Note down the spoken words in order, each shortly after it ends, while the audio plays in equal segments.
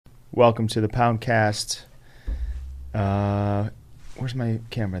Welcome to the Poundcast. Where's my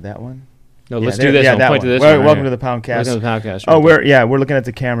camera? That one? No, let's do this. Yeah, point to this. Welcome to the Poundcast. Welcome to the Poundcast. Oh, we're looking at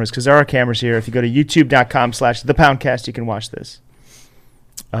the cameras because there are cameras here. If you go to youtube.com/thepoundcast, you can watch this.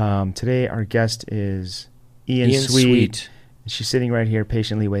 Today our guest is Ian Sweet. She's sitting right here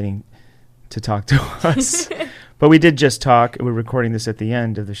patiently waiting to talk to us. But we did just talk. We're recording this at the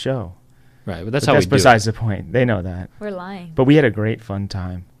end of the show. Right, but that's besides the point. They know that. We're lying. But we had a great fun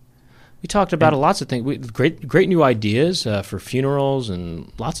time. We talked about lots of things. Great new ideas for funerals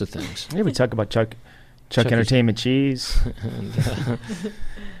and lots of things. Yeah, we talked about Chuck Entertainment Cheese.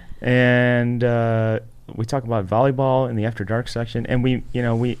 And we talked about volleyball in the After Dark section. And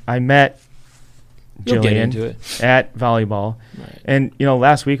I met Jillian at volleyball. Right. And,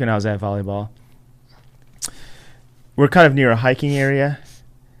 last week when I was at volleyball, we're kind of near a hiking area.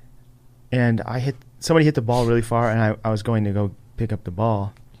 And somebody hit the ball really far, and I was going to go pick up the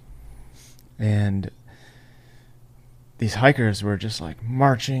ball. And these hikers were just like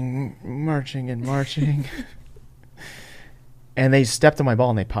marching. And they stepped on my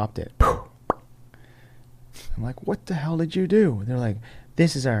ball and they popped it. I'm like, what the hell did you do? They're like,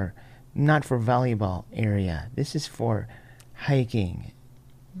 this is our not for volleyball area. This is for hiking.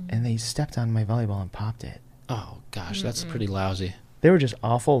 And they stepped on my volleyball and popped it. Oh, gosh, that's pretty lousy. They were just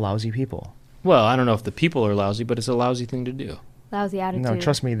awful, lousy people. Well, I don't know if the people are lousy, but it's a lousy thing to do. Lousy attitude. No,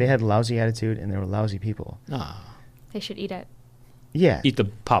 trust me, they had lousy attitude and they were lousy people. Ah. They should eat it. Yeah. Eat the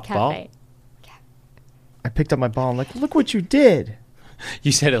pop ball? I picked up my ball and I'm like, look what you did.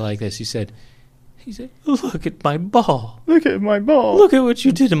 You said it like this. He said, look at my ball. Look at my ball. Look at what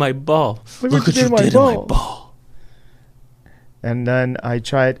you did to my ball. Look what you did to my ball. And then I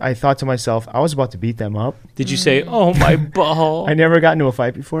thought to myself, I was about to beat them up. Did you say, oh, my ball? I never got into a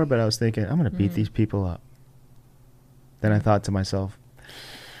fight before, but I was thinking, I'm going to beat these people up. Then I thought to myself,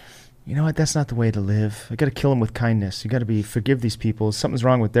 you know what? That's not the way to live. I got to kill them with kindness. You got to forgive these people. Something's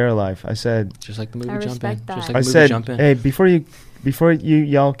wrong with their life. I said, just like the movie I Jump In. respect that. Just like I the movie said, Jump In. hey, before you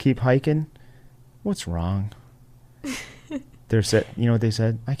y'all keep hiking, what's wrong? They said, you know what they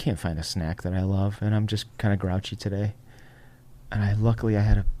said? I can't find a snack that I love, and I'm just kind of grouchy today. And luckily I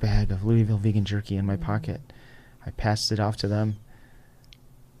had a bag of Louisville vegan jerky in my pocket. I passed it off to them.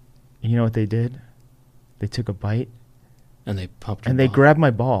 And you know what they did? They took a bite. And they pumped And they grabbed my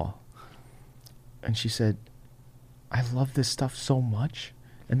ball. And she said, I love this stuff so much.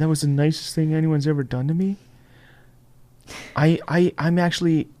 And that was the nicest thing anyone's ever done to me. I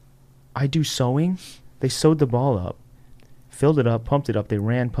do sewing. They sewed the ball up, filled it up, pumped it up. They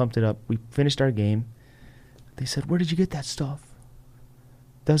ran, pumped it up. We finished our game. They said, where did you get that stuff?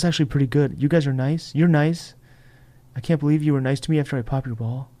 That was actually pretty good. You guys are nice. You're nice. I can't believe you were nice to me after I popped your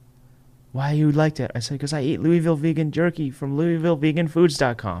ball. Why you like that? I said, because I ate Louisville vegan jerky from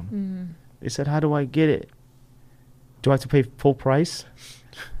LouisvilleVeganFoods.com. They said, how do I get it? Do I have to pay full price?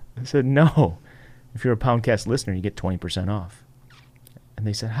 I said, no. If you're a Poundcast listener, you get 20% off. And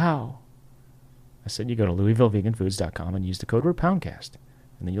they said, how? I said, you go to LouisvilleVeganFoods.com and use the code word Poundcast.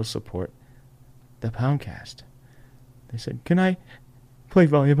 And then you'll support the Poundcast. They said, can I play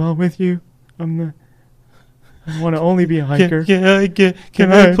volleyball with you? I want to only be a hiker. Can I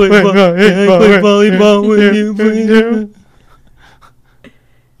play volleyball with you, please?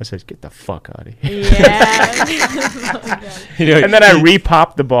 I said, get the fuck out of here. Yeah. And then I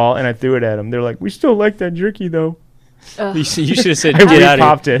re-popped the ball and I threw it at them. They're like, we still like that jerky though. You should have said, I get out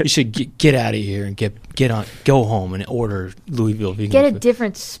re-popped of here. it. You should get out of here and go home and order Louisville vegan Get a food.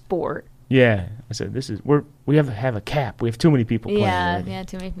 different sport. Yeah. I said, we have a cap. We have too many people playing. Yeah,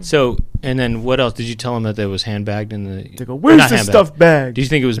 too many people. So, and then what else? Did you tell them that was handbagged in the... They go, where's the stuff bagged? Do you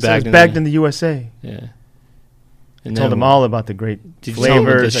think it was bagged in bagged in the USA? Yeah. I told them all about the great did you tell them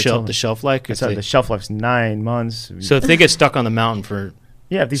flavors. the shelf life? I said the shelf life's 9 months. So if they get stuck on the mountain for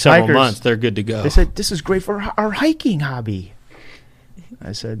these several hikers, months, they're good to go. They said, this is great for our hiking hobby.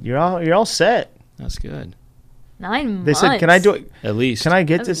 I said, you're all set. That's good. 9 months. They said, can I do it? At least. Can I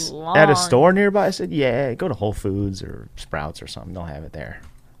get That's this long. at a store nearby? I said, yeah, go to Whole Foods or Sprouts or something. They'll have it there.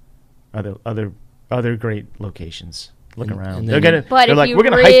 Other great locations. Look around. But they're if like, you we're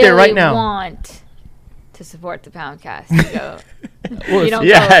gonna really hike there right now. Want to support the Poundcast, you go. Well, you don't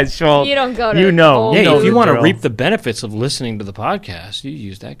go to Whole Yeah, if Foods. you want to reap the benefits of listening to the podcast, you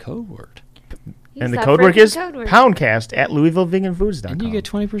use that code word. And the code word is Poundcast at LouisvilleVeganFoods.com. And you get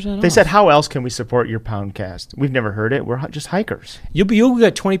 20% off. They said, how else can we support your Poundcast? We've never heard it. We're just hikers. You'll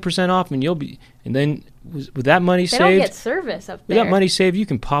get 20% off, and then with that money saved, don't get service up there. With that money saved, you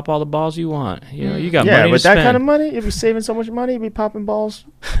can pop all the balls you want. You got money to with spend. that kind of money, if you're saving so much money, you'd be popping balls.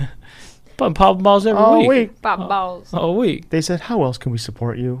 Popping balls every all week. week. Pop balls. All week. They said, how else can we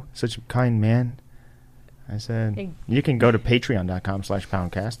support you? Such a kind man. I said, Hey. you can go to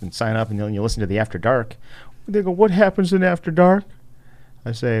patreon.com/poundcast and sign up, and then you listen to the After Dark. They go, what happens in After Dark?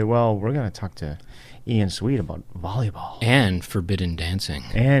 I say, well, we're going to talk to Ian Sweet about volleyball. And forbidden dancing.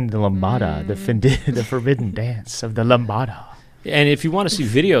 And the lambada, the forbidden dance of the lambada. And if you want to see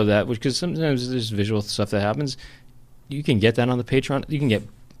video of that, because sometimes there's visual stuff that happens, you can get that on the Patreon. You can get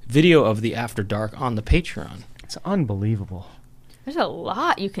video of the After Dark on the Patreon. It's unbelievable. There's a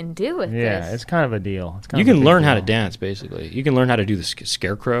lot you can do with Yeah, this. it's kind of a deal. It's kind You of a can big learn how to deal. dance, basically. You can learn how to do the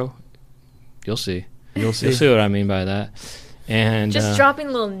scarecrow. You'll see. You'll see. You'll see what I mean by that. And Just dropping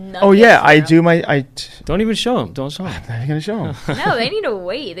little nuggets. Oh, yeah, I around. do don't even show them. Don't show them. I'm not going to show him. No, they need to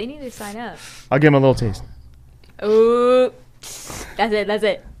wait. They need to sign up. I'll give him a little taste. Ooh. That's it. That's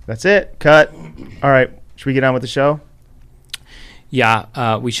it. That's it. Cut. All right. Should we get on with the show?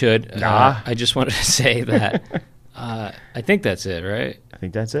 Yeah, we should. Nah. I just wanted to say that I think that's it, right? I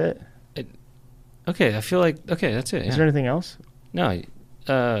think that's it. Okay, I feel like, okay, that's it. Is Yeah. there anything else? No,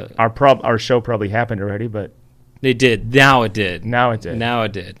 Our show probably happened already, but they did. Now it did. now it did. Now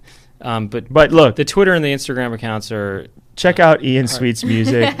it did. But look, The Twitter and the Instagram accounts are check out Ian Sweet's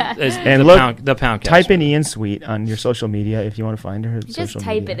music. and And look, the Poundcast. Type in Ian Sweet on your social media if you want to find her. Just social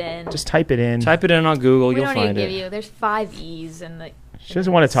type media. it in. Just type it in. Type it in on Google. We You'll don't even find give it. you. There's 5 E's in the. She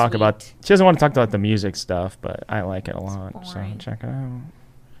doesn't want to talk about. Sweet. She doesn't want to talk about the music stuff, but I like it a lot. So boring. check it out.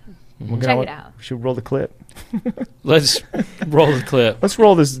 Check it out. We should roll the clip. Let's roll the clip. Let's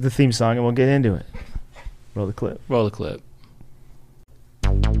roll the theme song and we'll get into it. Roll the clip. Roll the clip.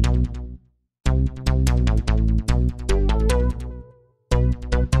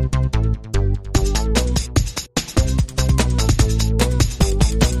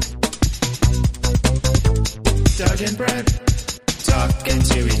 Doug and Brent talking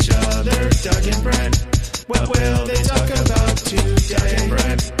to each other. Doug and Brent, what will they talk about today? Doug and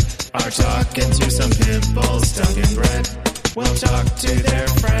Brent are talking to some pimples. Doug and Brent will talk to their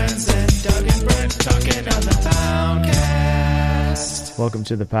friends. And Doug and Brent talking on the Poundcast. Welcome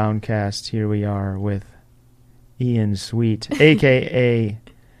to the Poundcast. Here we are with Ian Sweet, a.k.a.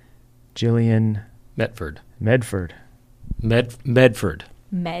 Jillian Medford. Medford. Medford.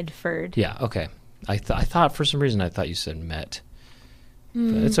 Medford. Yeah, okay. I thought, for some reason, I thought you said Met.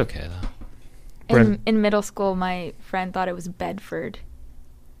 But it's okay, though. Brent. In middle school, my friend thought it was Bedford,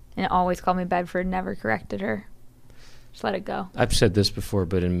 and always called me Bedford. Never corrected her. Just let it go. I've said this before,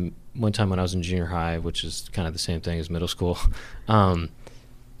 but one time when I was in junior high, which is kind of the same thing as middle school, on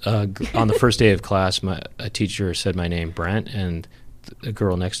the first day of class, a teacher said my name, Brent, and the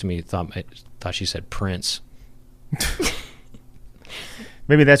girl next to me thought she said Prince.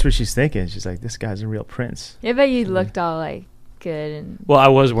 Maybe that's what she's thinking. She's like, this guy's a real prince. I bet you looked all like good and Well, I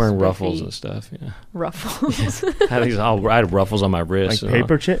was wearing Spiffy. ruffles and stuff. Yeah, ruffles. I had ruffles on my Like wrist.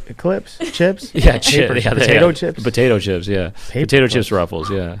 paper clips? Chips? Yeah, Paper- yeah, potato chips? Potato chips, yeah. Paper Potato clips. chips ruffles,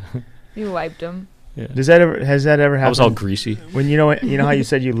 yeah. You wiped them. Yeah. Has that ever happened? I was all greasy. When you know how you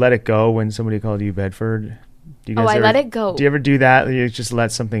said you let it go when somebody called you Bedford? Do you Oh, I ever- let it go. Do you ever do that? You just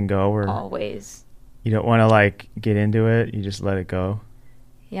let something go, or Always. you don't want to like get into it? You just let it go.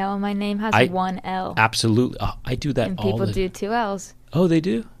 Yeah, well, my name has I- 1 L. Absolutely. Oh, I do that And all people the do 2 L's. Oh, they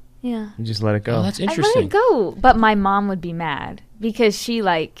do? Yeah. You just let it go. Oh, that's I let interesting. it go. But my mom would be mad because she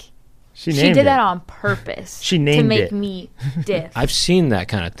she did named that it. on purpose. She to named make it. me diff. I've seen that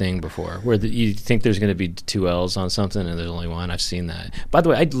kind of thing before, where you think there's going to be 2 L's on something and there's only one. I've seen that. By the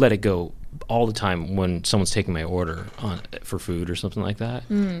way, I let it go all the time when someone's taking my order for food or something like that.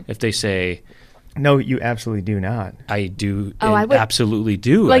 If they say, No, you absolutely do not. I do, Oh, and I would- absolutely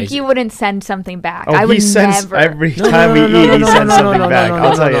do. Like you wouldn't send something back. Oh, I would he sends never. every No, time no, we no, eat. no, He no, sends no, something no, no, back. no, I'll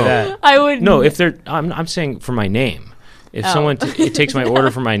no, tell you no. that. I would. No, if they're, I'm saying for my name. If Oh. someone it takes my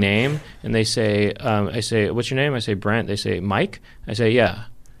order for my name and they say, I say, what's your name? I say Brent. They say Mike. I say, yeah.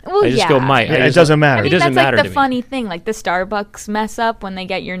 Well, I just go Mike. Yeah, I it just- doesn't matter. I It mean, doesn't that's matter like to the me. funny thing, like the Starbucks mess up when they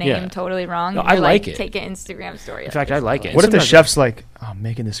get your name Yeah. totally wrong. No, and I you're like it. Take an Instagram story. In fact, I like it. What if the Sometimes- chef's like, oh, I'm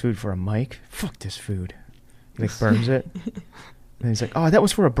making this food for a Mike? Fuck this food. He like burns it. And he's like, oh, that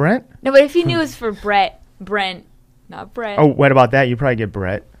was for a Brent? No, but if you knew it was for Brent, not Brett. Oh, what about that? You probably get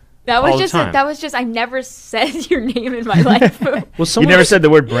Brett. that all was the just time. that was just. I never said your name in my life. Well, You someone never said the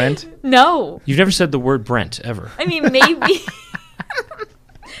word Brent? No, You've never said the word Brent ever. I mean maybe.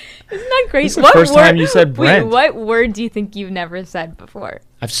 Isn't that great? This is the first time you said Brent. Wait, what word do you think you've never said before?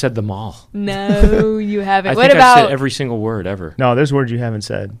 I've said them all. No, you haven't. I What think I've about? said every single word ever. No, there's words you haven't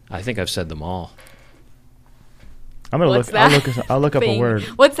said. I think I've said them all. I'm gonna What's look. I'll that look up a thing? word.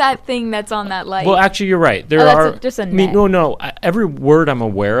 What's that thing that's on that light? Well, actually, you're right. There that's are just a I mean, net. no. Every word I'm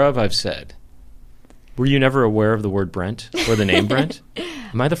aware of, I've said. Were you never aware of the word Brent or the name Brent?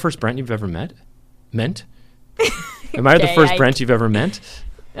 Am I the first Brent you've ever met? Meant? Am I the Okay, first Brent you've ever met?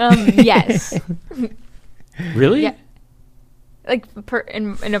 Yes. Really? Yeah. Like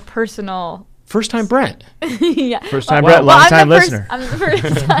in a personal. First time Brent. Yeah. First time Wow. Brett, long time I'm the listener. I'm the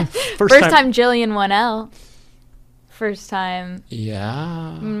first time. First first time- time Jillian 1L. First time.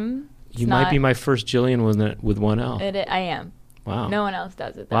 Yeah. Mm, You it's might not- be my first Jillian with one L. I am. Wow. No one else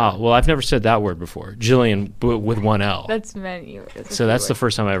does it. Though. Wow. Well, I've never said that word before. Jillian with one L. That's many. So that's the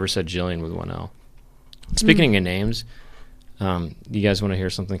first time I ever said Jillian with one L. Speaking of names, you guys want to hear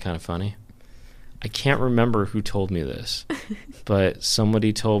something kind of funny? I can't remember who told me this, but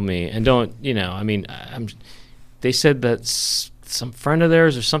somebody told me, and they said that some friend of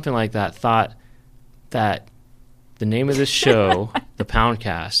theirs or something like that thought that the name of this show, the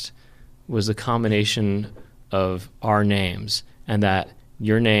Poundcast, was a combination of our names, and that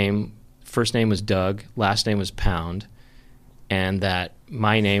your name, first name was Doug, last name was Pound, and that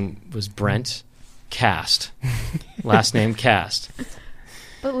my name was Brent Cast, last name Cast.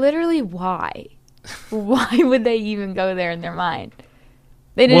 But literally, why? Why would they even go there in their mind?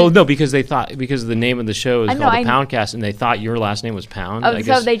 They didn't. Well, no, because the name of the show is I know, called I the know. Poundcast, and they thought your last name was Pound. Oh, I so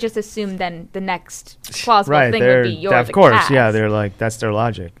guess. they just assumed then the next plausible Right, thing they're would be you're of the course, cast. yeah. They're like that's their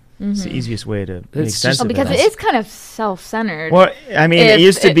logic. It's the easiest way to make It's sense just- of because it. it is kind of self-centered. Well, I mean, If- it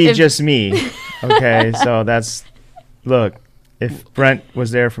used to be if- just me. Okay, so that's look. If Brent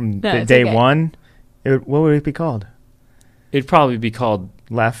was there from No, it's day okay. one, what would it be called? It'd probably be called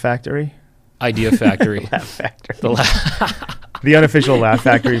Laugh Factory. Idea Factory. Laugh Factory. The The unofficial Laugh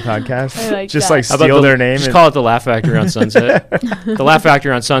Factory podcast. I like Just that. like How about steal their name. Just and- call it the Laugh Factory on Sunset. The Laugh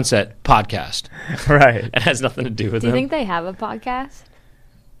Factory on Sunset podcast. right. It has nothing to do with Do you them. think they have a podcast?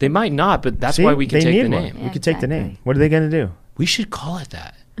 They might not, but that's See? why we can They take need the one. name. Yeah, We could take the name. exactly. What are they going to do? We should call it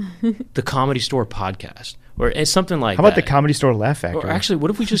that. The Comedy Store Podcast. Or it's something like How about the that. Comedy Store Laugh Factory? Or actually, what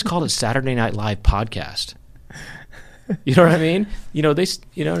if we just called it Saturday Night Live Podcast? You know what I mean? You know what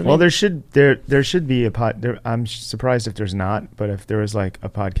I mean? Well, there should be a pod. I'm surprised if there's not, but if there was like a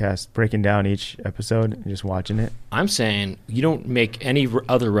podcast breaking down each episode and just watching it. I'm saying you don't make any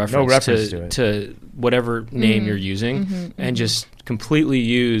other reference, reference to, to whatever name you're using, and just completely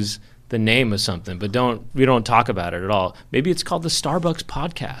use the name of something, but we don't talk about it at all. Maybe it's called the Starbucks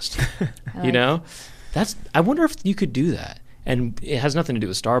Podcast. You know, I wonder if you could do that, and it has nothing to do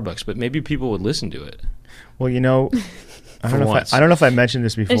with Starbucks, but maybe people would listen to it. Well, I don't For know. once. I don't know if I mentioned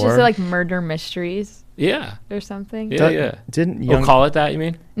this before. It's just like murder mysteries Yeah, or something. yeah. Didn't Oh, call it that? You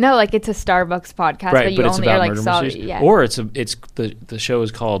mean? No, like it's a Starbucks podcast, Right, but you but it's only about are like murder solid, mysteries. yeah, Or it's the show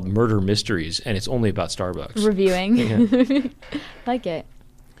is called Murder Mysteries, and it's only about Starbucks. reviewing. Yeah. Like it.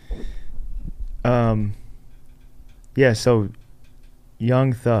 Yeah. So,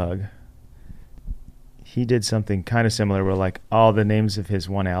 Young Thug. He did something kind of similar, where like all the names of his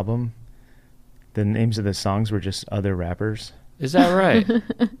one album, the names of the songs were just other rappers. Is that right?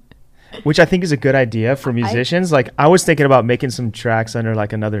 Which I think is a good idea for musicians. Like I was thinking about making some tracks under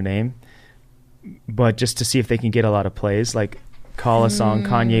like another name, but just to see if they can get a lot of plays. Like call a song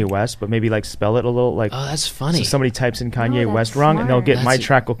Kanye West, but maybe like spell it a little. Like Oh, that's funny. so somebody types in Kanye that's West wrong, and they'll get smart. my That's-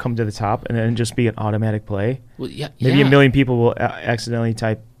 track will come to the top, and then just be an automatic play. Well, yeah, Maybe yeah. a million people will accidentally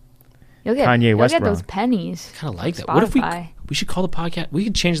type. You'll get Kanye you'll West get those wrong. pennies. Kind of like that. on What if Spotify. we should call the podcast? We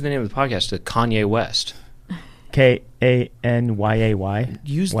could change the name of the podcast to Kanye West. Kanyay.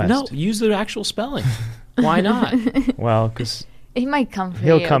 Use West. use the actual spelling. Why not? Well, because He might come for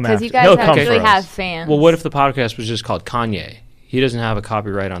He'll you come because after- you guys he'll come actually for us. have fans. Well, what if the podcast was just called Kanye? He doesn't have a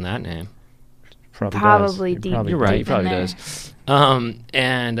copyright on that name. Probably does. deep. You're right. He Deep in probably there. does.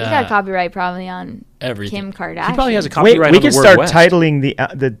 And He's got a copyright probably on everything. Kim Kardashian. He probably has a Wait, copyright we on the could word start West. titling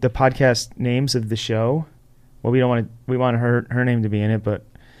the podcast names of the show. Well, we want her name to be in it, but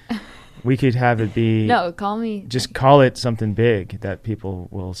we could have it be No, call me. just call it something big that people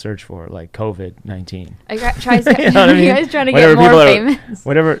will search for, like COVID-19. Tries to, You know what I mean? you guys trying to Whatever get more people are- famous.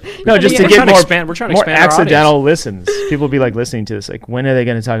 Whatever. No, just to We're get trying to more expand- we're trying to more expand our accidental listens. People will be like listening to this. Like, when are they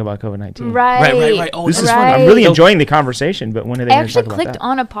going to talk about COVID-19? Right. Right. Oh, This is Right. fun. I'm really enjoying the conversation, but when are they I going to talk actually about clicked that?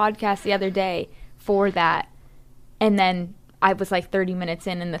 on a podcast the other day for that, and then I was like 30 minutes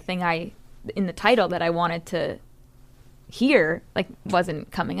in the thing in the title that I wanted to hear like wasn't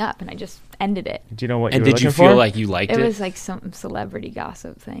coming up, and I just ended it. Do you know what And you were did you looking feel for? like you liked It it? was like some celebrity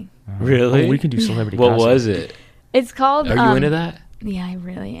gossip thing. Really? Oh, we can do celebrity What gossip. was it? It's called. Are you into that? Yeah, I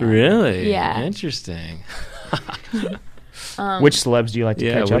really am. Really? Yeah. Interesting. Which celebs do you like to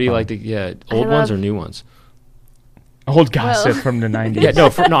Yeah. catch What up do you on? like to? Yeah. Old ones love- or new ones? Old gossip Well- from the 90s. Yeah, no,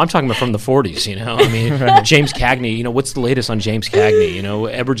 I'm talking about from the 40s, you know. I mean, Right. James Cagney, you know, what's the latest on James Cagney? You know,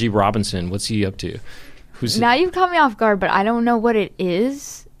 Edward G. Robinson, what's he up to? Who's Now you've caught me off guard, but I don't know what it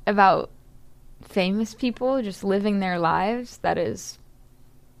is about famous people just living their lives. That is,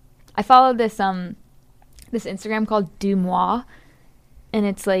 I follow this Instagram called Dumois, and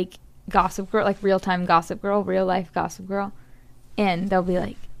it's like Gossip Girl, like real time Gossip Girl, real life Gossip Girl, and they'll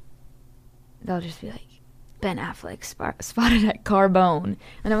just be like, Ben Affleck spotted at Carbone,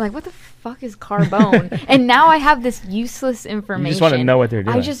 and I'm like, what the fuck is Carbone? And now I have this useless information. You just want to know what they're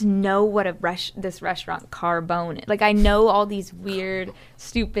doing. I just know what this restaurant Carbone is. Like, I know all these weird,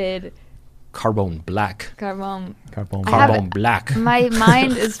 stupid Carbone Black? Carbone. Carbone. I have- Carbone Black. My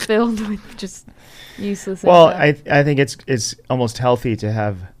mind is filled with just useless. Well, info. I think it's almost healthy to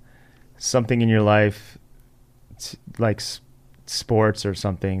have something in your life, like sports or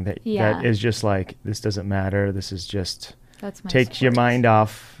something that Yeah. is just like, this doesn't matter. This is just That's my takes your sports. mind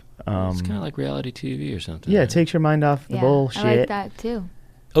off. It's kind of like reality TV or something. Yeah, right? it takes your mind off the Yeah, bullshit. I like that too.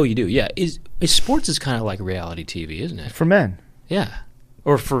 Oh, you do? Yeah. Is sports is kind of like reality TV, isn't it? For men. Yeah.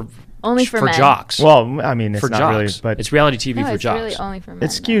 Or for Only for men. jocks. Well, I mean, it's for not jocks. really, but it's reality TV No, for it's jocks. really only for men.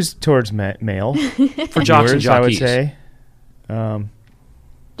 it skews towards male. For jocks and viewers, I would jockeys. say. though.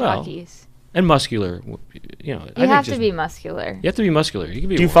 Well, Jockeys. and muscular. You know, You have to be muscular. You have to be muscular. You can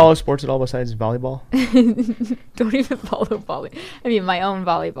be. Do you one. follow sports at all besides volleyball? Don't even follow volley. I mean, my own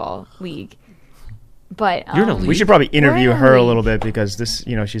volleyball league. But You're in a We league? should probably interview her a Really? little bit because this,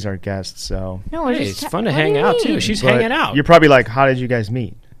 she's our guest. So No, we're Hey, just it's fun to what do hang you out too. mean? She's But hanging out. You're probably like, how did you guys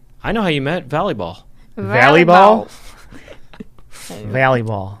meet? I know how you met. Volleyball. Volleyball?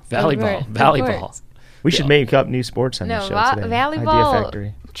 Volleyball. course. Volleyball. We should make up new sports on No, this show today. volleyball Idea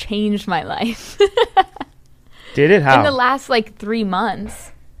Factory. changed my life. Did it? How? In the last 3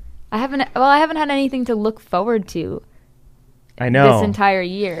 months, I haven't had anything to look forward to I know. this entire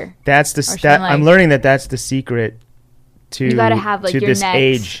year. That's the Or should I, that I'm learning that's the secret to You gotta have, to your this next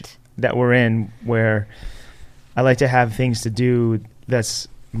age that we're in, where I like to have things to do. That's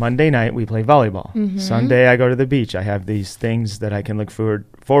Monday night we play volleyball. Mhm. Sunday I go to the beach. I have these things that I can look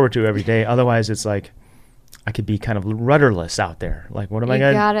forward to every day. Otherwise, it's like I could be kind of rudderless out there. Like, what am I You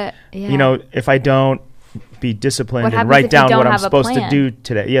gonna? gotta, yeah. If I don't be disciplined What and happens write if you down don't what I'm have a supposed to plan? do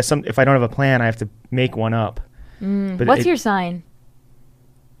today. Yeah, if I don't have a plan, I have to make one up. but What's it- your sign?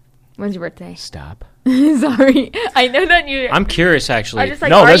 When's your birthday? Stop. Sorry, I know that you. I'm curious, actually. I'm just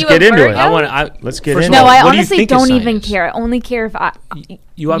like, No, are let's you get a into it. Virgo? I want. Let's get first into of No, all, I what do you honestly think his don't sign even is? care. I only care if I.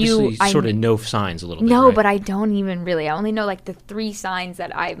 You obviously I- sort of know signs a little bit. No, right? but I don't even really. I only know the 3 signs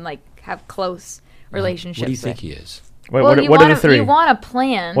that I'm have close relationships What do you with. think he is? Wait, Well, what are the 3? You want a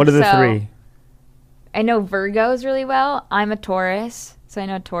plan. What are the so 3? I know Virgos really well. I'm a Taurus, so I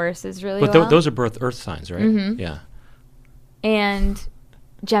know Tauruses really But well. those are Earth signs, right? Mhm. Yeah, and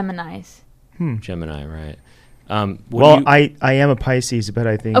Geminis. Gemini, right? Well, I am a Pisces, but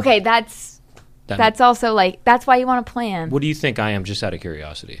I think Okay, that's also that's why you want a plan. What do you think I am? Just out of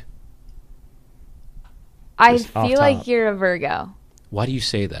curiosity. I Just off feel like top. you're a Virgo Why do you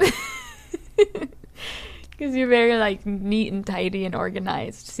say that? because you're very neat and tidy and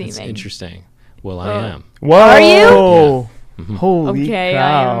organized It's seeming. interesting. Well, I Oh. am. Whoa! Are you? Mhm. Holy Okay, cow!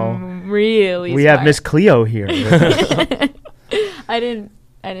 I am really. We have smart. Miss Cleo here. with us. I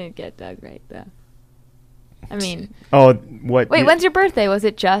didn't get Doug right though. I mean, Oh, what? wait, when's your birthday? Was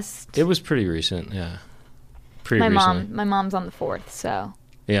it just It was pretty recent. Yeah, pretty my recently. mom? My mom's on the 4th, so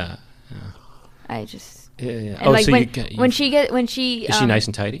Yeah. I just Yeah. and Oh, so when you can, when she is she nice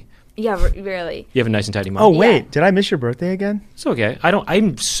and tidy? Yeah, really. You have a nice and tidy mom. Oh wait, Yeah. did I miss your birthday again? It's okay. I don't tell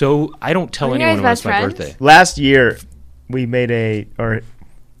Are you anyone guys when it's best my friends? birthday. Last year, we made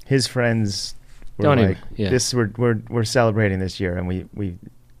his friends were Don't like, even- yeah. we're celebrating this year, and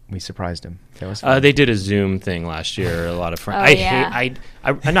we surprised him. That was fun. They did a Zoom thing last year. A lot of friends. Oh, yeah.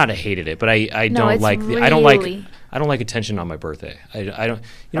 I not hated it, but I No, don't it's like really. I don't like attention on my birthday. I don't. You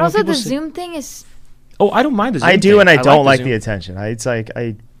But know, also, people the say- Zoom thing is. Oh, I don't mind the Zoom. I do, thing. and I don't like Zoom. the attention. It's like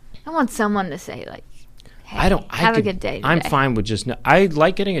I want someone to say hey, I don't. have I a good day. I'm today." fine with just. I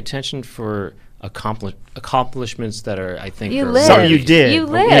like getting attention for accomplishments that are. I think You are live. something you worthy. did. You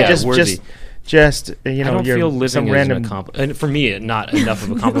Yeah, live. just Worthy. you I know, don't you're feel living some as random. an accomplishment. And for me, not enough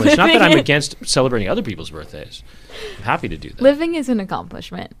of a compliment. It's not that I'm against celebrating other people's birthdays. I'm happy to do that. Living is an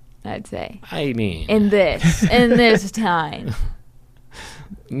accomplishment, I'd say. I mean, In this time.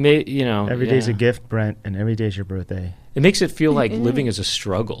 Every day's a yeah. gift, Brent, and every day's your birthday. It makes it feel like living is a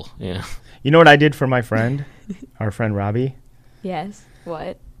struggle. Yeah. You know what I did for my friend, our friend Robbie? Yes.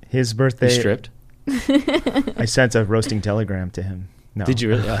 What? His You birthday. stripped? I sent a roasting telegram to him. No. Did you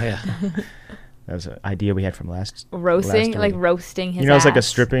really? Oh, yeah. That was an idea we had from last Roasting, last like week. roasting his You know, it's like a ass.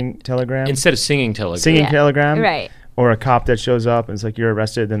 stripping telegram. Instead of singing telegram. Singing Yeah. telegram. Right. Or a cop that shows up and it's like, you're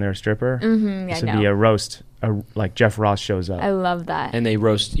arrested, then they're a stripper. Mm-hmm. This I would be know. a roast. Like Jeff Ross shows up. I love that. And they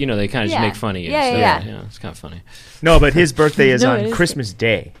roast, you know, they kind of Yeah. just make fun of you. Yeah, So, yeah. it's kind of funny. No, but his birthday is No, it on is Christmas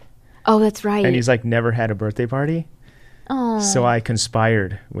Day. Oh, that's right. And he's like never had a birthday party. oh. So I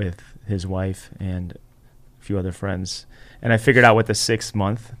conspired with his wife and a few other friends. And I figured out what the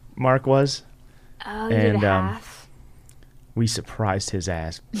 6-month mark was. Oh, you did and, half. We surprised his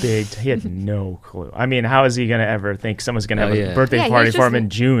ass big. He had no clue. I mean, how is he going to ever think someone's going to have Oh, a yeah. birthday Yeah, party he's for him just- in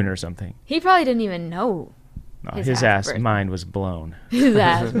June or something? He probably didn't even know No, His his half ass birthday. mind was blown. his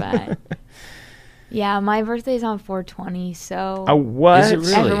ass bad. Yeah, my birthday's on 4/20, so Oh, what? Is it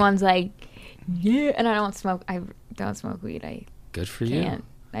really? everyone's like, yeah, and I don't smoke. I don't smoke weed. I Good for you. can't.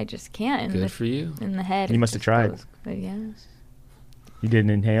 I just can't. In Good the, for you. in the head. You it must have just tried. goes- but yes. You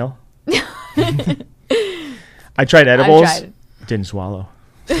didn't inhale? I tried edibles. tried. Didn't swallow.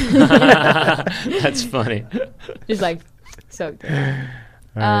 That's funny. Just like so good.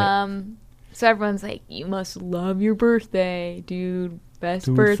 All right. So everyone's like, you must love your birthday, dude. Best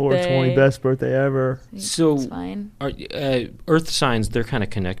Dude, birthday. 420, best birthday ever. So It's fine. Are, Earth signs, they're kind of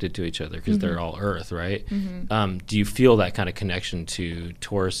connected to each other because they're all Earth, right? Do you feel that kind of connection to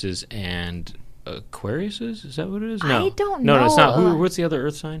Tauruses and Aquariuses? Is that what it is? No. I don't No, it's not. know. What's the other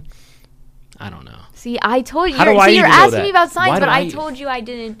Earth sign? I don't know. See, I told you. How do You're, I see, you're even know asking that? me about signs, Why but do I I- told you I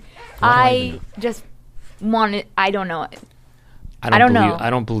didn't. do I I even know? just wanted. I don't know. I don't believe, know. I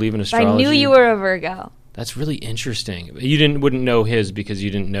don't believe in But astrology. I knew you were a Virgo. That's really interesting. You wouldn't know his because you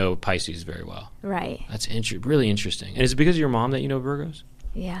didn't know Pisces very well. Right. That's really interesting. And is it because of your mom that you know Virgos?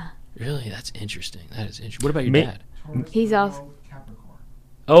 Yeah. Really, that's interesting. That is interesting. What about your Me- dad? He's also.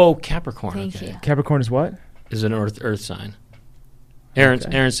 Oh, Capricorn. Thank okay. you. Capricorn is what? Is an Earth sign. Aaron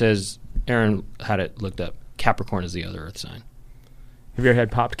Okay. Aaron had it looked up. Capricorn is the other Earth sign. Have you ever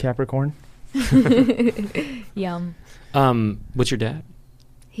had popped Capricorn? Yum. What's your dad?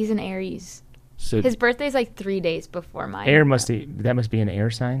 He's an Aries. So His birthday's like 3 days before mine. Air that must be an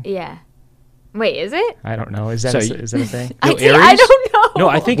air sign. Yeah. Wait, is it? I don't know. Is that So is that a thing? No, I Aries? don't know. No,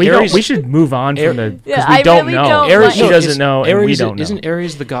 I think We Aries. should move on from the because Yeah, we I don't really know. don't Aries, She like- doesn't know, and we Aries, don't know. Isn't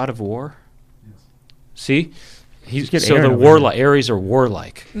Aries the god of war? See, he's get so Aaron the over warlike. Aries are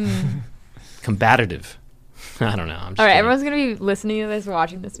warlike, Mm. combative. I don't know. I'm just All right, kidding. everyone's gonna be listening to this,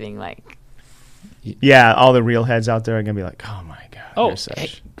 watching this, being like, Yeah, all the real heads out there are gonna be like, "Oh my god!" Oh, you're such-"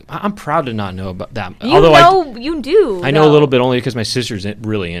 hey, I'm proud to not know about that. you Although know, you do. I know a though. little bit only because my sister's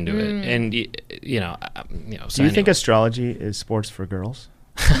really into it, Mm. and you know. So Do you think anyway. astrology is sports for girls?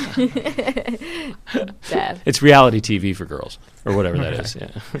 Dev. It's reality TV for girls or whatever that is? Yeah.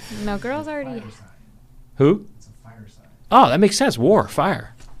 No, girls already. Who? Oh, that makes sense. War,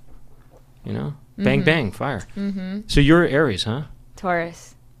 fire. You know, bang bang, fire. Mm-hmm. So you're Aries, huh?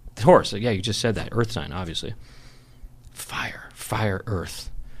 Taurus. Taurus. Yeah, you just said that. Earth sign, obviously. Fire, Earth.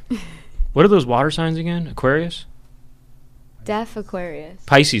 What are those water signs again? Aquarius, Deaf Aquarius.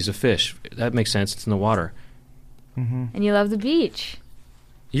 Pisces, a fish. That makes sense. It's in the water. Mm-hmm. And you love the beach.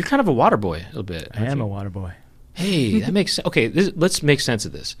 You're kind of a water boy a little bit. I am a water boy. Hey, that makes sense. Okay, let's make sense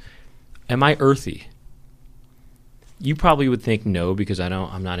of this. Am I earthy? You probably would think no because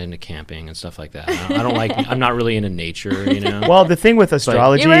I'm not into camping and stuff like that. I don't like. I'm not really into nature. You know. Well, the thing with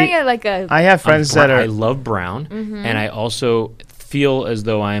astrology, You're wearing it like a. I have friends that I are. love brown, and I also feel as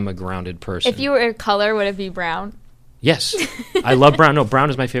though I am a grounded person. if you were a color, would it be brown? Yes, I love brown. No, brown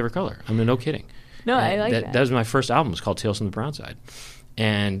is my favorite color. I mean, no kidding. No, I like that. That was my first album. It's called Tales from the Brown Side,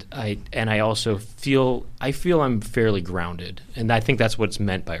 and I also feel I'm fairly grounded, and I think that's what's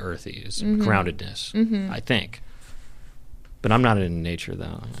meant by earthy is groundedness. I think, but I'm not in nature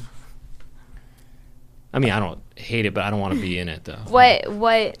though. I mean, I don't hate it, but I don't want to be in it though. What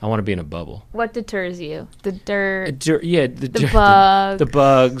I want to be in a bubble. what deters you? The dirt. Yeah, The bugs. the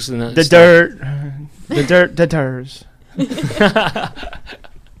bugs, and The dirt, the dirt deters.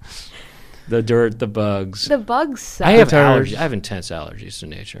 the dirt, the bugs. The bugs suck. I have Deters. allergies. I have intense allergies to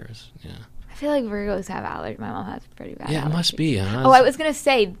nature. Yeah, I feel like Virgos have allergies. My mom has pretty bad yeah, it must allergies. be. Huh? Oh, I was gonna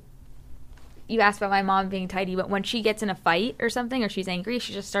say. You asked about my mom being tidy, but when she gets in a fight or something, or she's angry,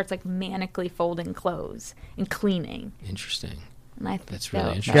 she just starts like manically folding clothes and cleaning. Interesting. And I That's feel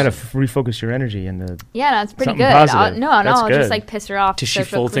really that- You interesting. gotta refocus your energy into. Yeah, no, it's pretty Something good. positive. No, That's I'll good. just like piss her off. Does so she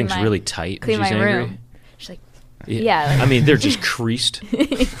she'll fold clean things my- really tight when Clean she's my angry? room. She's like, yeah, like- I mean, they're just creased.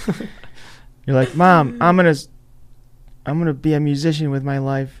 You're like, Mom, I'm gonna be a musician with my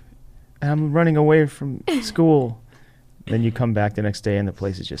life, and I'm running away from school. Then you come back the next day and the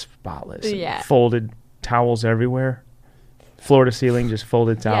place is just spotless. and Yeah. Folded towels everywhere. floor to ceiling, just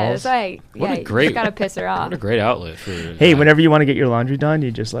folded Yeah, towels. that's why. What a You great- just gotta piss her off. What a great outlet for. Hey, that. whenever you want to get your laundry done,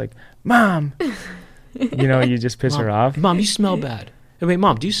 you just like, Mom. You know, you just piss Mom, her off. Mom, you smell bad. Hey, wait,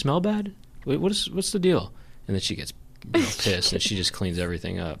 Mom, do you smell bad? Wait, what's the deal? And then she gets pissed and she just cleans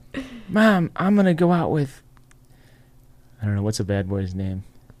everything up. Mom, I'm gonna go out with. I don't know what's a bad boy's name.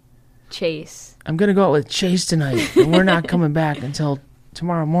 Chase. I'm gonna go out with Chase tonight, and we're not coming back until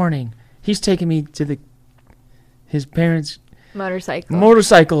tomorrow morning. He's taking me to his parents' Motorcycle.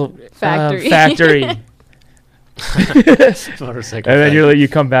 motorcycle Factory. factory. Motorcycle. And then you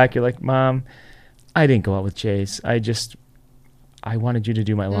come back, you're like, Mom, I didn't go out with Chase. I wanted you to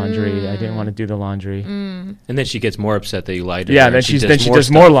do my laundry. I didn't want to do the laundry. And then she gets more upset that you lied to her. Yeah, and then she does stuff.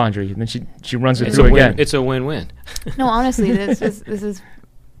 more laundry, and then she runs it It's through a win. again. It's a win-win. No, honestly, this is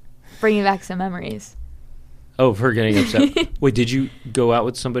bringing back some memories. Oh, of her getting upset. Wait, did you go out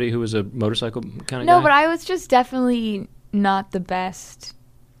with somebody who was a motorcycle kind of guy? No, but I was just definitely not the best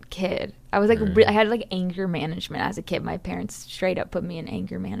kid. I was like, I had like anger management as a kid. My parents straight up put me in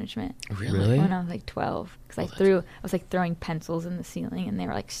anger management Really? when I was like 12 because I was like throwing pencils in the ceiling and they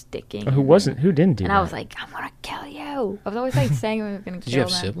were like sticking. Who didn't do And that? I was like, I'm gonna kill you. I was always like saying I was gonna Did kill you have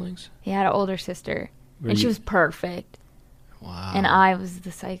them. siblings? He had an older sister, Were and she you- was perfect, Wow. and I was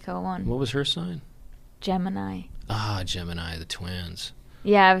the psycho one. What was her sign? Gemini. Ah, Gemini, the twins.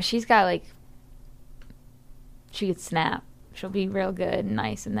 Yeah, but she's got like, she could snap. She'll be real good and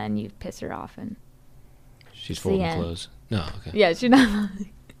nice, and then you piss her off, and She's It's the folding end. clothes. No, okay. yeah, she's not.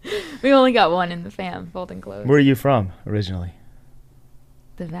 We only got one in the fam, folding clothes. Where are you from originally?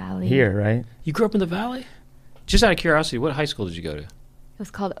 The Valley. Here, right? You grew up in the Valley? Just out of curiosity, what high school did you go to? It was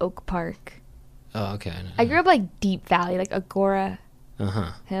called Oak Park. Oh, okay. I grew up like Deep Valley, like Agora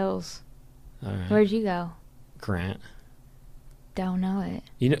Uh-huh. Hills. All right. Where'd you go? Grant. Don't know it.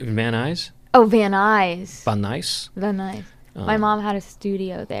 You know Van Nuys? Oh, Van Nuys. Van Nuys? Van Nuys. My mom had a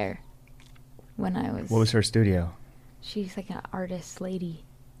studio there when I was. What was her studio? She's like an artist lady.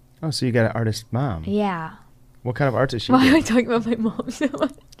 Oh, so you got an artist mom. Yeah. What kind of art does she Why am do? I talking about my mom so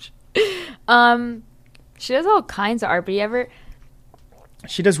much? She does all kinds of art, but you ever?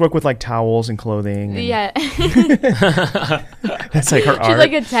 She does work with like towels and clothing. And Yeah. That's like her art. She's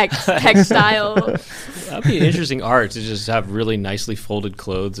like a textile. That'd be interesting art to just have really nicely folded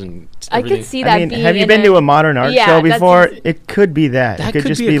clothes and I everything. could see that. I mean, being have you in been to a modern art Yeah, show that's before? ex- It could be that. That It could could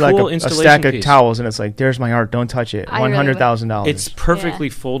just be be a like cool a installation stack of piece. towels, and it's like, there's my art. Don't touch it. I really would. $100,000. It's perfectly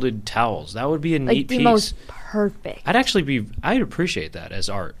folded towels. That would be a like neat the piece. most perfect. I'd appreciate that as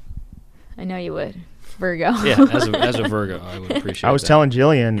art. I know you would, Virgo. Yeah, as a Virgo, I would appreciate I was that. telling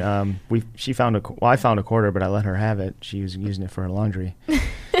Jillian, I found a quarter, but I let her have it. She was using it for her laundry.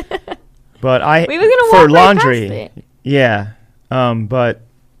 But We were gonna for walk right laundry, past it. yeah. But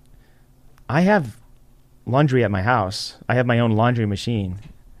I have laundry at my house. I have my own laundry machine,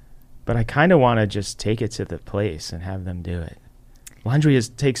 but I kind of want to just take it to the place and have them do it. Laundry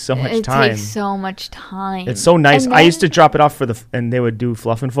takes so much It time. takes so much time. It's so nice. And I used to then- drop it off and they would do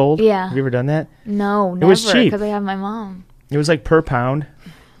fluff and fold. Yeah. Have you ever done that? No, It never. was cheap. Because I have my mom. It was like per pound.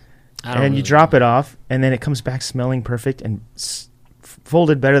 I don't And you really drop know. it off, and then it comes back smelling perfect and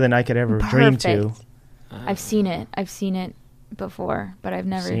folded better than I could ever dream to. Perfect. I've seen it before, but I've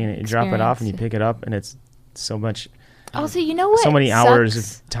never Seeing it, you drop it off and you experienced pick it up, and it's so much, it. Also, you know what? so many hours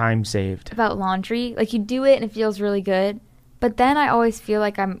sucks of time saved. about laundry? Like you do it and it feels really good, but then I always feel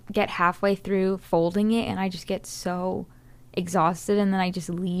like get halfway through folding it and I just get so exhausted, and then I just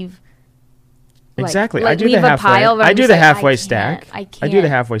leave. Exactly. like, I do leave the a halfway. pile, but I I'm do just the like, halfway I stack. can't. I do the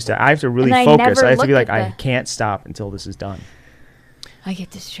halfway stack. I have to really And I focus. never I have to be look like, at I the- can't stop until this is done. I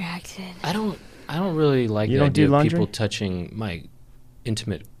get distracted. I don't really like You the don't do idea of laundry? people touching my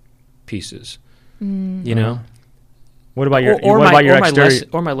intimate pieces. Mm. You know? What about your? or what my, about your or my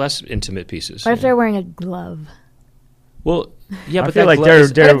exterior? less intimate pieces. What if you they're know? wearing a glove? Well, yeah, I but feel that like glove they're-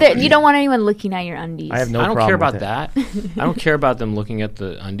 is- they're- What if you don't want anyone looking at your undies? I have no I don't problem care about with it. that. I don't care about them looking at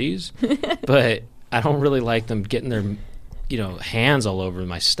the undies, but I don't really like them getting their, hands all over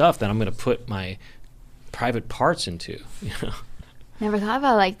my stuff that I'm going to put my private parts into. You know, Never thought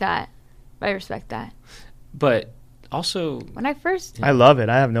about it like that. But I respect that. but also, When I first, I love it.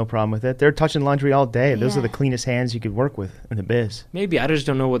 I have no problem with it. They're touching laundry all day. Those are Yeah. the cleanest hands you could work with in the biz. maybe I just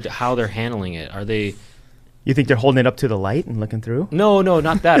don't know how they're handling it. Are they? You think they're holding it up to the light and looking through? No,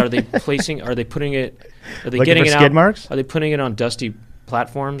 not that. Are they Are they putting it? Are they Looking getting for it skid out? marks? Are they putting it on dusty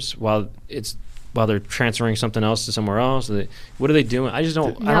platforms while they're transferring something else to somewhere else? What are they doing? I just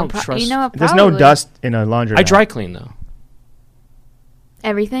don't. I don't trust. There's no dust in a laundry. I dry clean though.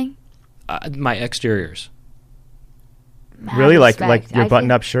 everything. My exteriors. mad Really, like respect. your I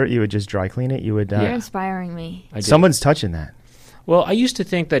button-up shirt, you would just dry clean it. You would. You're inspiring me. I did. Someone's touching that. Well, I used to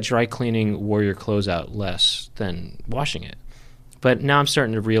think that dry cleaning wore your clothes out less than washing it, but now I'm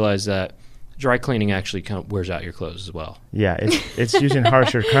starting to realize that dry cleaning actually kind of wears out your clothes as well. Yeah, it's using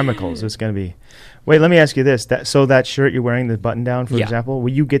harsher chemicals. It's going to be. Wait, let me ask you this. That shirt you're wearing, the button down, for Yeah. example,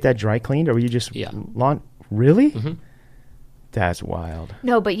 will you get that dry cleaned, or will you just Really? Mhm. That's wild.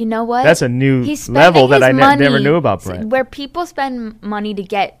 No, but you know what? That's a new He's spending level that his I money never knew about, Brent. Where people spend money to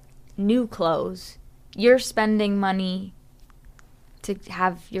get new clothes, you're spending money to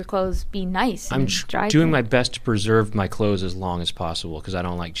have your clothes be nice. I'm and dry doing clean. my best to preserve my clothes as long as possible because I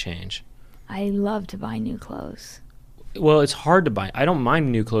don't like change. I love to buy new clothes. Well, it's hard to buy. I don't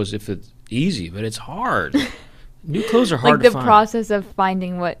mind new clothes if it's easy, but it's hard. New clothes are hard Like to the find. process of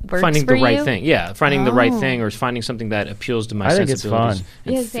finding what works Finding for the right you? thing. Yeah, finding the right Oh. thing or finding something that appeals to my I think it's sensibilities. fun.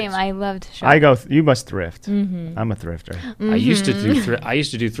 and Yeah, fits. same. I love to shop. I go. You must thrift. Mm-hmm. I'm a thrifter. I used to do I used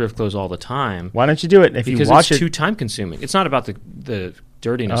to do thrift clothes all the time Why don't you do it if because you watch it's it? too time consuming. It's not about the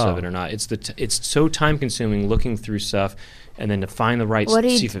dirtiness of Oh. it or not. It's it's so time consuming looking through stuff and then to find the right What are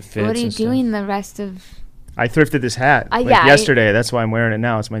you, see if it fits. what are you and stuff. doing the rest of... I thrifted this hat yeah, yesterday. That's why I'm wearing it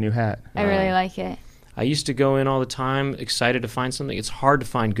now. It's my new hat. I really like it. I used to go in all the time, excited to find something. It's hard to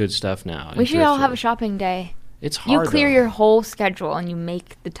find good stuff now. We in should thrift all have a stores. shopping day. It's hard. You clear though. your whole schedule and you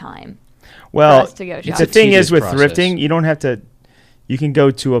make the time. Well, us to go the shopping. thing tedious is with process. thrifting, you don't have to. You can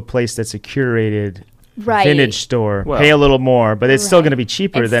go to a place that's a curated Right. vintage store, Well- pay a little more, but it's still Right. going to be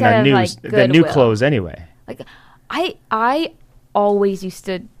cheaper than Instead a of, new like, than new Goodwill. clothes anyway. Like, I always used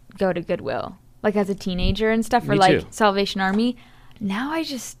to go to Goodwill, like as a teenager and stuff, or Me like too. Salvation Army. Now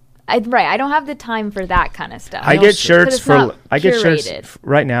I don't have the time for that kind of stuff. I get shirts it's not I get shirts curated.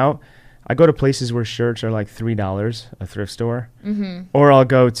 right now. I go to places where shirts are like $3, a thrift store, or I'll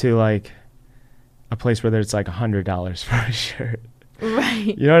go to like a place where there's like $100 for a shirt.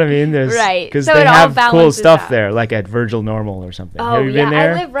 Right. You know what I mean? There's, Right. Because So they it all have cool balances stuff out. there, like at Virgil Normal or something. Oh Have you yeah, been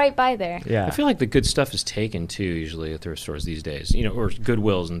there? I live right by there. Yeah. I feel like the good stuff is taken too, usually at thrift stores these days, or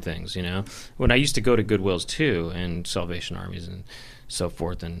Goodwills and things, When I used to go to Goodwills too, and Salvation Armies and so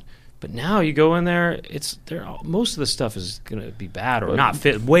forth, but now you go in there, most of the stuff is going to be bad or not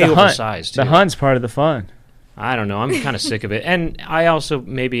fit, way The hunt- oversized. The too. hunt's part of the fun. I don't know. I'm kind of sick of it, and I also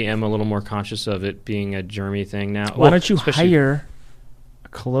maybe am a little more conscious of it being a germy thing now. Why don't you especially- hire a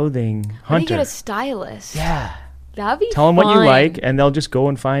clothing Why don't you hunter? get a stylist? Yeah. That'd be Tell them what you fun. like, and they'll just go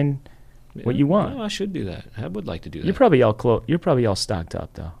and find what you want. Well, I should do that. I would like to do that. You're probably all stocked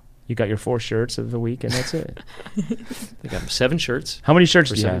up though. You got your 4 shirts of the week, and that's it. I got 7 shirts How many shirts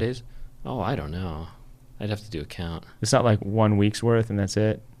for do you 7 have? days. Oh, I don't know. I'd have to do a count. It's not like 1 week's worth, and that's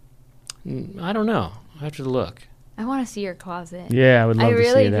it. I don't know. I have to look. I want to see your closet. Yeah, I would love to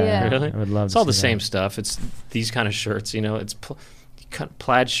really see that. do. Really? I would love. It's to all the see same that. stuff. It's these kind of shirts, It's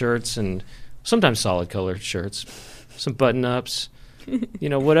plaid shirts and sometimes solid colored shirts, some button ups,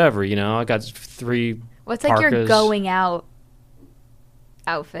 whatever. I got 3 What's like your parkas. going out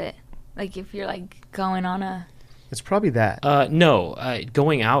outfit? Like if you're like going on a It's probably that. No,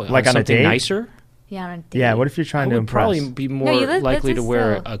 going out Like on a something date? nicer. on a date. Yeah. What if you're I trying to would impress? probably be more you let- likely let's to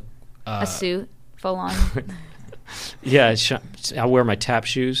wear just, a a suit, full on, Yeah, I'll wear my tap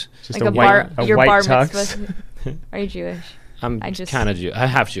shoes. Just like a white, your white bar tux. mitzvah. Are you Jewish? I'm I just- kind of Jew. I'm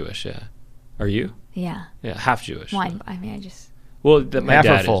half Jewish. Yeah. Are you? Yeah. Yeah, half Jewish. Wine. I Well, my Half or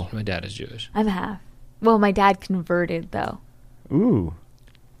dad full? is. My dad is Jewish. I'm half. Well, my dad converted though. Ooh,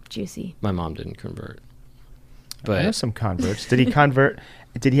 Juicy. My mom didn't convert. I know But some converts. Did he convert?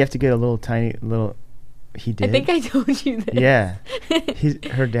 Did he have to get a little tiny little? He did. I think I told you this. Yeah.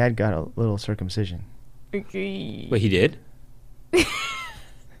 Her dad got a little circumcision. wait, he did?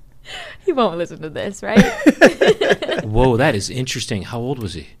 He won't listen to this, right? Whoa, that is interesting. How old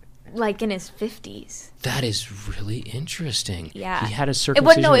was he? Like in his 50s. That is really interesting. Yeah. He had a It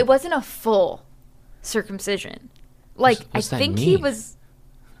circumcision. no, it wasn't a full circumcision. Like What's I that think he mean? was.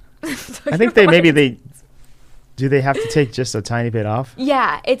 I think they do they have to take just a tiny bit off?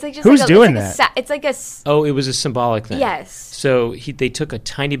 Yeah, it's like just. Who's like doing it's that? It's like a. Oh, it was a symbolic thing. Yes. So they took a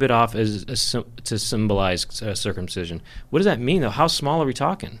tiny bit off to symbolize circumcision. What does that mean, though? How small are we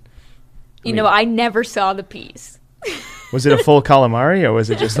talking? You know, I never saw the piece. Was it a full calamari or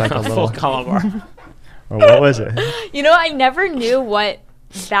was it just like a full little? calamari. Or what was it? You know, I never knew what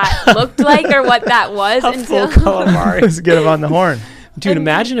that looked like or what that was full until. calamari. Let's get him on the horn. Dude,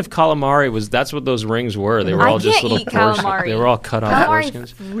 imagine if calamari was. That's what those rings were. They were I all just can't little eat calamari. foreskins. They were all cut off Calamari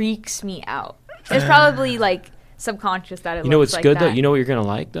foreskins. freaks me out. It's probably like subconscious that it You know looks what's like good that. though? You know what you're gonna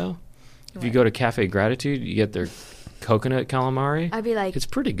like though? If you What? go to Cafe Gratitude, you get their coconut calamari. I'd be like, It's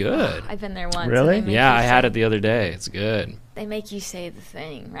pretty good. I've been there once. and Really? they make Yeah, you I had say- it the other day. It's good. They make you say the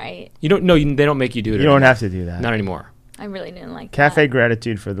thing, right? You don't. No, they don't make you do it. You don't anymore. have to do that. Not anymore. I really didn't like Cafe that.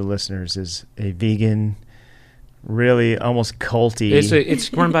 Gratitude, for the listeners, is a vegan, really almost culty.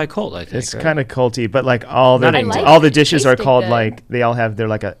 It's run by a cult, I think. It's right? kind of culty, but like all Not the anymore. I all like the it. dishes are Tasted called good. like they're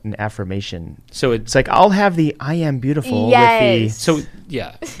like an affirmation. So It's like I'll have the I am beautiful Yes. So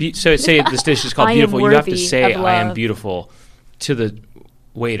yeah. So say this dish is called I am beautiful. You have to worthy say of I am love. beautiful to the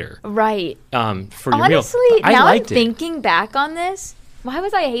waiter Right. for your Honestly, meal. I now I'm liked it. thinking back on this, why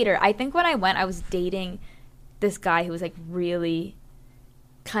was I a hater? I think when I went, I was dating this guy who was like really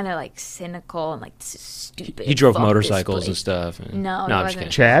kind of like cynical and like stupid. He drove Fuck this motorcycles and place. stuff. And, No, I'm he just wasn't. kidding.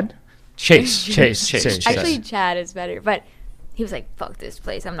 with Chad. Chase. Chase. Actually, Chad is better, but he was like, "Fuck this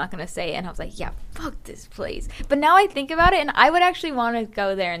place." I'm not gonna say it, and I was like, "Yeah, fuck this place." But now I think about it, and I would actually want to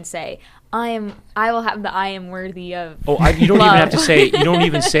go there and say, I will have the I am worthy of." Oh, you don't even love. have to say. You don't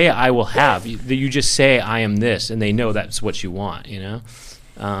even say I will have. You just say I am this, and they know that's what you want. You know,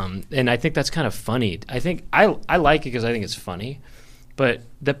 and I think that's kind of funny. I think I like it because I think it's funny, but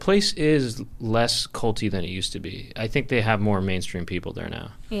the place is less culty than it used to be. I think they have more mainstream people there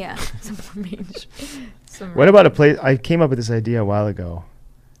now. Yeah, some more What about a place? I came up with this idea a while ago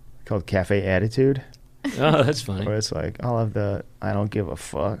called Cafe Attitude, Oh, that's funny. where it's like I'll have the I don't give a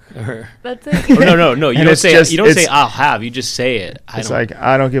fuck. Or- That's Oh, it. no. You And don't it's say. just- You don't say it's- I'll have. You just say it. It's like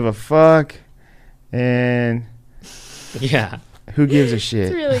I don't give a fuck, and yeah. who gives a It's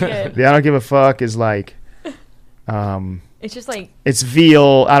shit? really good. The I don't give a fuck is like, It's just like it's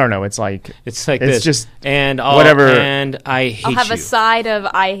veal. I don't know. It's like It's like It's this. just and I'll, whatever- And I hate I'll have you. a side of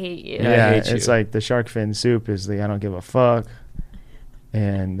I hate you. Yeah, I yeah, hate it's you. like the shark fin soup is the I don't give a fuck,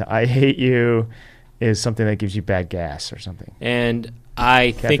 and the I hate you is something that gives you bad gas or something. And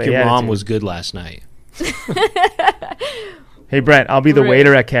I think Cafe your mom attitude. was good last night. Hey Brent, I'll be the Right.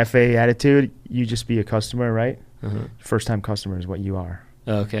 waiter at Cafe Attitude. You just be a customer, right? Uh-huh. First time customer is what you are.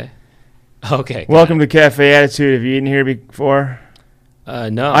 Okay. Okay. Welcome to Cafe Attitude. Have you eaten here before?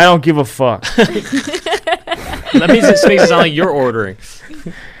 No. I don't give a fuck. That means it makes it sound like you're ordering.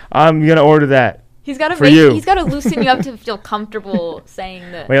 I'm gonna order that. He's got to For you. He's got to loosen you up to feel comfortable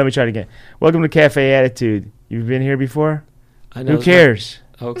saying that. Wait, let me try it again. Welcome to Cafe Attitude. You've been here before? I know Who it's cares?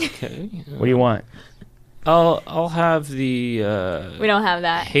 not- Okay. What do you want? I'll have the. We don't have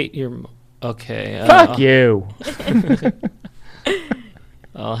that. Hate your. Okay. Fuck you.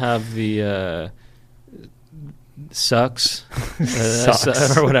 I'll have the. Sucks.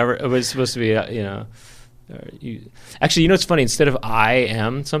 Sucks. Or whatever. It was supposed to be, actually, you know what's funny? Instead of I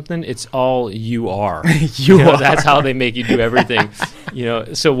am something, it's all you are. You know, are. That's how they make you do everything.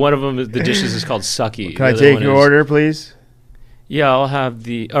 So one of them, the dishes is called Sucky. Can I The other take one your is- order, please? Yeah, I'll have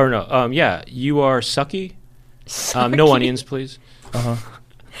the. Or no. Yeah, you are Sucky. No Sucky. onions, please. Uh-huh.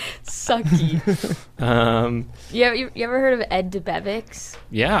 Sucky. You ever heard of Ed DeBevics?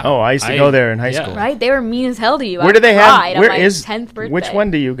 Yeah. Oh, I used to go there in high yeah. school. Right? They were mean as hell to you. Where I do they cried have? on Where my is? 10th birthday. Which one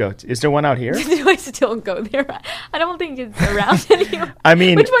do you go to? Is there one out here? Do I still go there? I don't think it's around anymore. I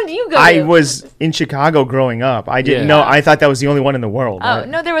mean, Which one do you go I to? was in Chicago growing up. I didn't Yeah. know. I thought that was the only one in the world. Oh,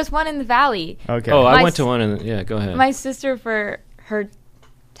 no, there was one in the Valley. Okay. Oh, I My went to s- one, and yeah, go ahead. My sister, for her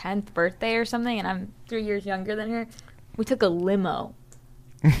 10th birthday or something, and I'm 3 years younger than her, we took a limo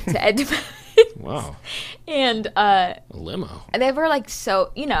to Ed DeBevics. Wow, And a limo. they were like,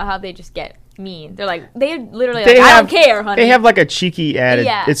 so, you know how they just get mean. They're like, they literally They like, I have- don't care, honey. They have like a cheeky attitude.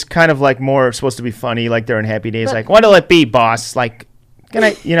 Yeah. It's kind of like more supposed to be funny, like they're in Happy Days. But- Like, what'll it be, boss? Like, can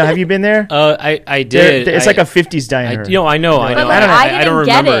I? Have you been there? I did. It's like a '50s diner. I know. But I like, don't. I don't didn't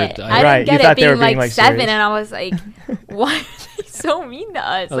get remember it. it. I Right, didn't you get thought it they were being being, like like, 7, serious. and I was like, why are they so mean to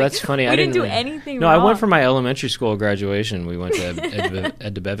us? Oh, Like, that's funny. We I didn't do really- anything No, wrong. I went for my elementary school graduation. We went to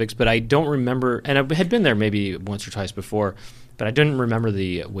Ed DeBevics, but I don't remember. And I had been there maybe once or twice before, but I didn't remember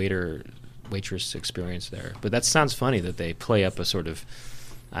the waitress experience there. But that sounds funny that they play up a sort of,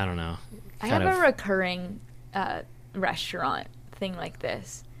 I don't know. I kind have of- a recurring restaurant thing like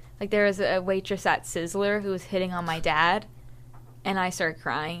this. Like, there was a waitress at Sizzler who was hitting on my dad, and I started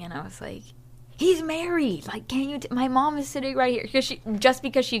crying, and I was like, he's married. Like, can you? My mom is sitting right here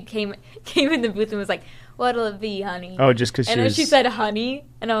because she came in the booth and was like, "What'll it be, honey?" Oh, just because and then she said, "Honey,"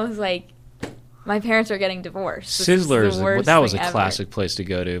 and I was like, "My parents are getting divorced." This is the Sizzler's worst that was a thing ever. classic place to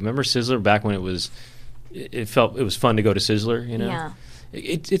go to. Remember Sizzler back when it was fun to go to Sizzler, you know? Yeah.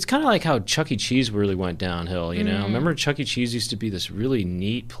 It's kind of like how Chuck E. Cheese really went downhill, you Mm. know? Remember Chuck E. Cheese used to be this really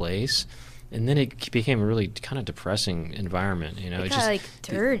neat place, and then it became a really kind of depressing environment, you know? It It got just like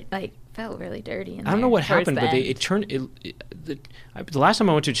dirt, like felt really dirty. In I don't know there what towards happened, the but end. it turned the last time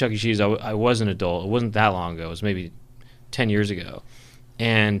I went to Chuck E. Cheese, I was an adult. It wasn't that long ago. It was maybe 10 years ago,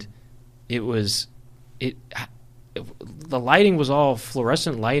 and it was the lighting was all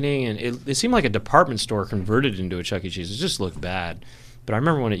fluorescent lighting, and it seemed like a department store converted into a Chuck E. Cheese. It just looked bad. But I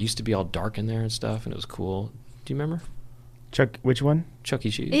remember when it used to be all dark in there and stuff, and it was cool. Do you remember Chuck, which one? Chuck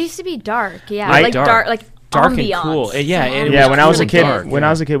E. Cheese? It used to be dark, yeah, Right, like dark, like dark ambiance. and cool. Yeah, Some and it Yeah, was when I was a really kid, dark, when yeah. I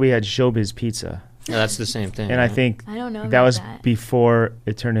was a kid, we had Showbiz Pizza, Yeah, that's the same thing. and I yeah. think I don't know that about was that. before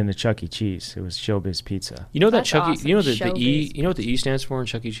it turned into Chuck E. Cheese. It was Showbiz Pizza. You know that That's Chuck E. awesome. You know the E. Showbiz. You know what the E stands for in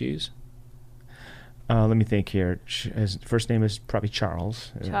Chuck E. Cheese? Let me think here. His first name is probably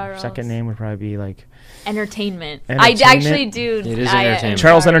Charles. Charles. Second name would probably be like Entertainment. I Entertainment? actually do. It is I, entertainment.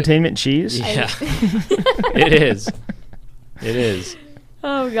 Charles sorry. Entertainment Cheese. Yeah, it is. It is.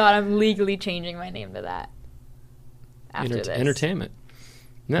 Oh God, I'm legally changing my name to that. After this, Entertainment.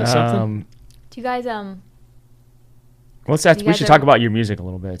 Isn't that something? do you guys What's that? You We guys should ever- talk about your music a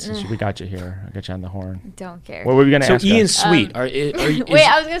little bit since we got you here. I got you on the horn. don't care? What were we gonna So ask? E and us? Sweet are you? Wait,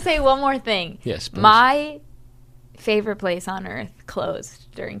 I was gonna say one more thing. Yes, please. My favorite place on earth closed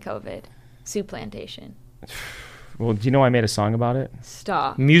during COVID. Soup Plantation. Well, do you know I made a song about it?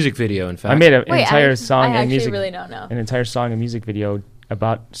 Stop. music video. In fact, I made an Wait, entire I song and actually music, really don't know. an entire song and music video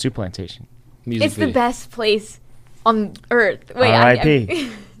about Soup Plantation. music It's video. the best place on earth. Wait,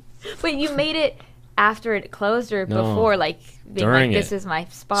 R.I.P.. Wait, you made it after it closed or No, before? Like being during like, this it. is my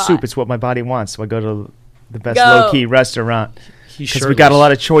spot. Soup, it's what my body wants. So I go to the best Go. low-key restaurant He's because we got a shirtless.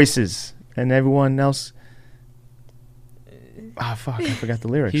 lot of choices, and everyone else. Ah, fuck! I forgot the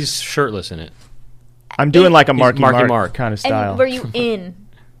lyrics. He's shirtless in it. I'm doing like a He's Marky Marky Mark, Mark. kind of style. And were you in?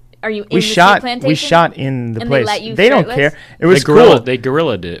 Are you in we the shot. Soup Plantation? We shot in the And place. they let you don't shirtless? care. It was They cool.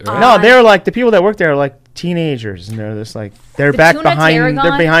 gorillaed it, right? No, they're like the people that work there are like teenagers, and they're just like they're The back tuna behind. tarragon?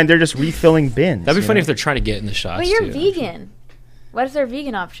 They're behind. They're just refilling bins. That'd be you funny know? if they're trying to get in the shots. But you're too. vegan. What is their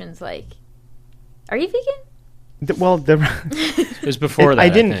vegan options like? Are you vegan? Well, It was before that. I I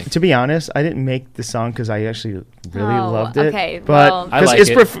didn't. think. To be honest, I didn't make the song because I actually really Oh, loved it. okay, but well- I 'cause like it's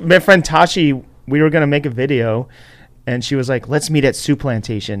it. for my friend Tashi. We were gonna make a video, and she was like, "Let's meet at Soup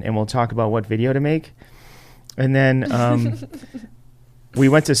Plantation, and we'll talk about what video to make." And then we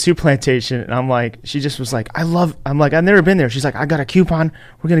went to Soup Plantation, and I'm like, she just was like, I'm like, I've never been there. She's like, I got a coupon.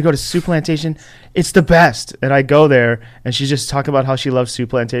 We're gonna go to Soup Plantation. It's the best. And I go there, and she just talk about how she loves Soup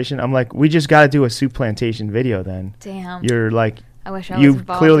Plantation. I'm like, we just got to do a Soup Plantation video then. Damn. You're like, I wish I was you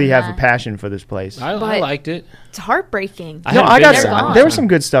involved clearly in have that. a passion for this place. I But- liked it. It's heartbreaking. I No, haven't I been got there. They're some, gone. there was some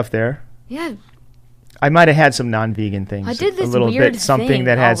good stuff there. Yeah. I might have had some non-vegan things. I did this a little weird bit, something thing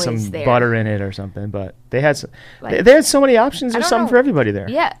that had some always there. butter in it or something. But they had some. Like- they had so many options. I There's don't something know. for everybody there.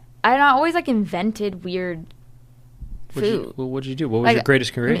 Yeah. I always like invented weird food. What'd you do? What was Like, your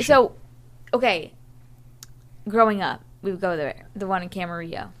greatest creation? So, okay. Growing up, we would go there. The one in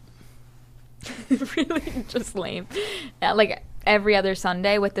Camarillo. Really just lame. Like every other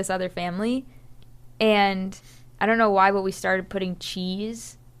Sunday with this other family. And I don't know why, but we started putting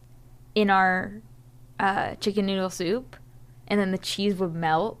cheese in our chicken noodle soup. And then the cheese would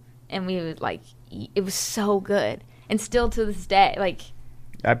melt. And we would like eat. It was so good. And still to this day, like,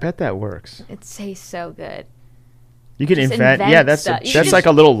 I bet that works. it tastes so good. You can Just invent. invent Yeah, that's stuff. You that's just- like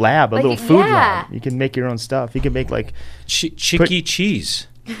a little lab, a like, little food yeah. lab. You can make your own stuff. You can make like Chicky cheese.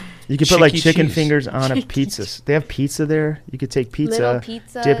 you can put like Chicky chicken cheese. fingers on a Chicky pizza. cheese. They have pizza there. You could take Little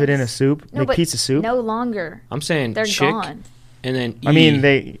pizza, dip it in a pizzas. soup, No, make but pizza soup. No longer. I'm saying They're chick gone. and then I mean,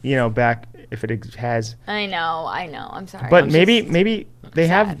 E. they back if it has, I know. I'm sorry. but I'm maybe just- maybe they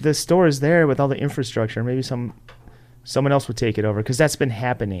sad. have the stores there with all the infrastructure. Maybe someone else would take it over because that's been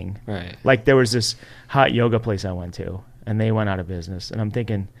happening. Right. Like there was this hot yoga place I went to, and they went out of business. And I'm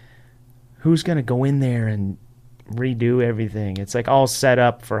thinking, who's gonna go in there and redo everything? It's like all set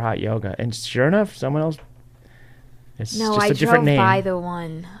up for hot yoga, and sure enough, someone else. It's No, just I a different drove name. by the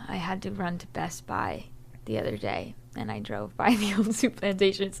one. I had to run to Best Buy the other day, and I drove by the old Soup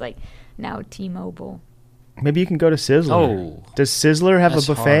Plantation. It's like now T-Mobile. Maybe you can go to Sizzler. Oh. Does Sizzler have That's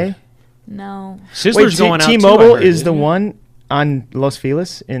a buffet? hard. No. Sizzler's Wait, going out too, I T-Mobile heard, is the isn't it? one on Los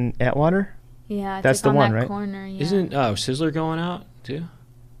Feliz in Atwater. Yeah, it's That's like the on one, that right? corner. Yeah. Isn't Sizzler going out too?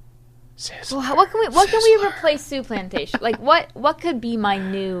 Sizzler. Well, what can we replace Soup Plantation? Like what could be my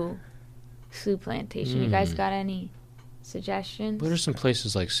new Soup Plantation? You guys got any suggestions? What are some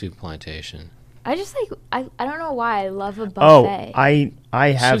places like Soup Plantation? I just like I don't know why I love a Oh, buffet. I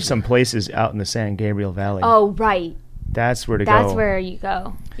have Sizzler. some places out in the San Gabriel Valley. Oh, right. That's where to go. That's where you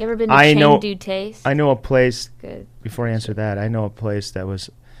go. You ever been to I know- Chengdu Taste? I know a place. Good. Before I answer that, I know a place that was,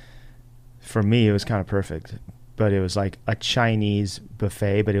 for me, it was kind of perfect. But it was like a Chinese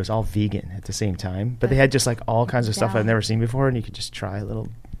buffet, but it was all vegan at the same time. But they had just like all kinds of stuff Down. I've never seen before, and you could just try little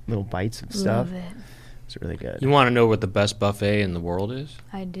bites of stuff. Love it. It's really good. You want to know what the best buffet in the world is?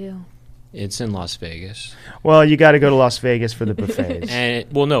 I do. It's in Las Vegas. Well, you got to go to Las Vegas for the buffets.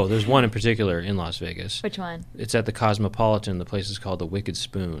 No, there's one in particular in Las Vegas. Which one? It's at the Cosmopolitan. The place is called the Wicked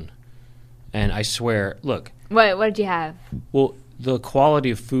Spoon. And I swear, look, What did you have? well, the quality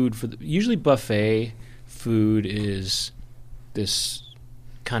of food usually buffet food is this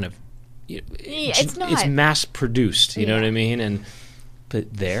kind of It's not. It's mass produced, you know what I Yeah. mean?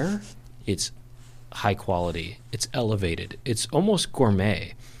 But there it's high quality. It's elevated. It's almost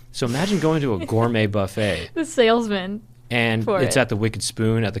gourmet. So imagine going to a gourmet buffet The salesman. and for it's it. at the Wicked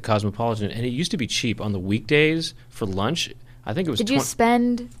Spoon at the Cosmopolitan, and it used to be cheap on the weekdays for lunch. I think it was Did you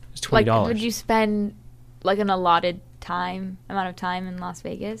spend it's $20. like? Would you spend like an allotted amount of time in Las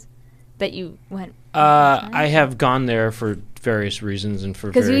Vegas that you went? I have gone there for various reasons and for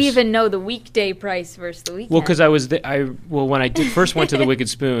Because you various- even know the weekday price versus the weekend. Well, because I was when I first went to the Wicked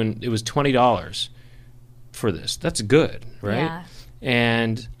Spoon, it was $20 for this. That's good, right? Yeah.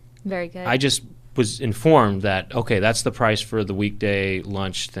 And Very good. I just was informed that okay, that's the price for the weekday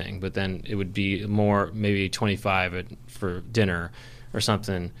lunch thing, but then it would be more, maybe $25 for dinner or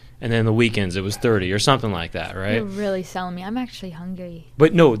something, and then the weekends it was $30 or something like that, right? You're really selling me. I'm actually hungry.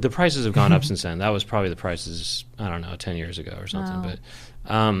 But no, the prices have gone up since then. That was probably the prices, I don't know, 10 years ago or something. Oh. But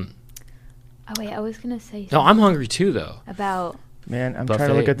Oh wait, I was gonna say no, I'm hungry too, though. about. Man, I'm Buffet. trying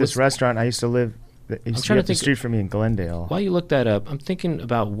to look at this What's- restaurant. I used to live. It used to trying be to up the think- street from me in Glendale. While you look that up, I'm thinking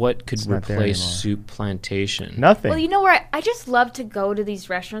about what could It's not there replace anymore. Soup Plantation. Nothing. Well, you know where I just love to go to these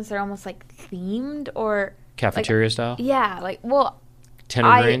restaurants. They're almost like themed or Cafeteria style? yeah, like well,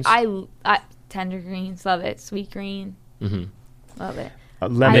 Tender greens? I tender greens, love it. Sweet green, Mm-hmm. love it.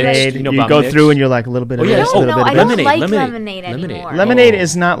 Lemonade. You You, know about go mix? through and you're like a little bit Oh, of yeah, this, that's- a little no, bit I of don't this. Lemonade, like lemonade, lemonade anymore. Lemonade Oh.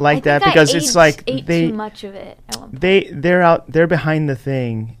 is not like I that think because I it's like ate they too much of it at one point. they're behind the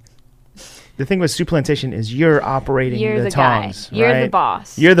thing. The thing with Soup Plantation is you're operating You're the the guy. tongs. You're the right?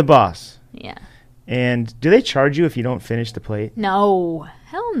 boss. You're the boss. Yeah. And do they charge you if you don't finish the plate? No.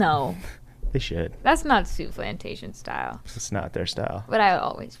 Hell no. They should. That's not Soup Plantation style. It's not their style. But I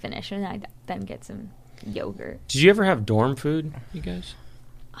always finish and I then get some yogurt. Did you ever have dorm food, you guys?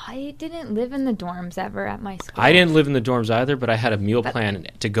 I didn't live in the dorms ever at my school. I didn't live in the dorms either, but I had a meal But- plan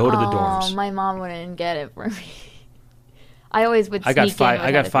to go to the dorms. My mom wouldn't get it for me. I always would. I got sneak in five. I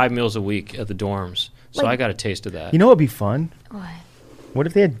with got other 5 meals a week at the dorms, so Like- I got a taste of that. You know what would be fun? people. What? What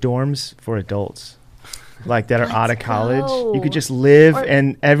if they had dorms for adults? Like that are out of Let's college? You go. could just live Or-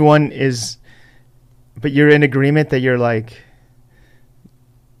 and everyone is, but you're in agreement that you're like,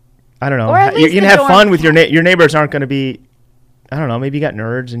 I don't know. Or at You least can the have dorm fun with your your neighbors aren't going to be, I don't know, maybe you got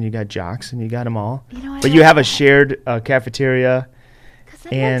nerds and you got jocks and you got them all. You know, I But you like have a that. shared cafeteria. 'Cause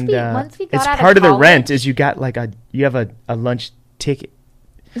then And once we got it's out part of the rent college- is you got like you have a lunch ticket.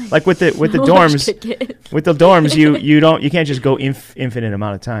 Like with the Lunch dorms, ticket. with the dorms you can't just go infinite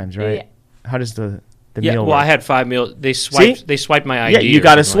amount of times, right? Yeah. How does the Yeah, meal well, work? I had 5 meals. They swiped my ID. Yeah, you or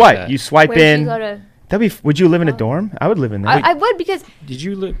got to something like swipe. that. You swipe Where did in. you go to? Would you live in a Oh. dorm? I would live in there. I would because Did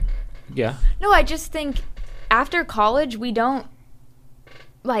you live? Yeah. no, I just think after college we don't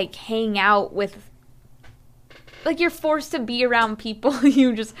like hang out with. Like you're forced to be around people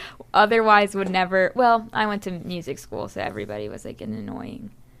you just otherwise would never. Well, I went to music school, so everybody was like an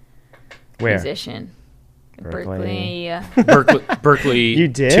annoying Where? musician. Berkeley. Berkeley. Berkeley. You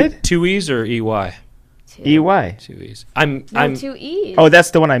did? Two E's or EY? EY. 2 E's. I'm. Two E's. Oh,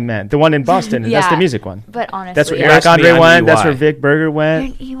 that's the one I meant. The one in Boston. That's the Yeah. music one. But honestly, That's where You Eric asked me, Andre I'm went. That's EY. where Vic Berger you're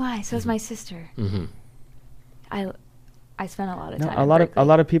went. an EY. So is my sister. Mm-hmm. I spent a lot of No, time. a in lot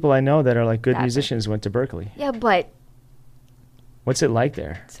Berkeley. of people I know that are like good That- musicians went to Berkeley. Yeah, but What's it like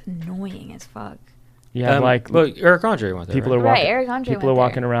there? it's annoying as fuck. You have like Well, Eric Andre went there. people right? are Right, walking. Eric Andre People are went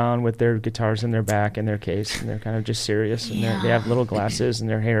walking there. around with their guitars in their back and their case, and they're kind of just serious. And they Yeah. have little glasses, and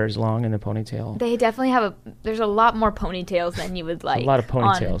their hair is long in a ponytail. They definitely have there's a lot more ponytails than you would like. a lot of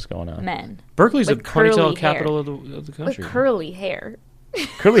on ponytails going on. Men Berkeley's With the curly ponytail hair. capital of the country. with curly hair.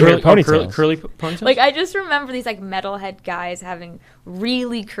 Curly hair ponytails. curly ponytails. Like I just remember these like metalhead guys having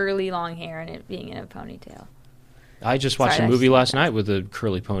really curly long hair and it being in a ponytail. I just watched Sorry, a I movie just- last night with a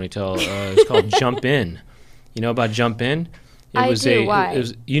curly ponytail. It's called Jump In. You know about Jump In? I do, why? It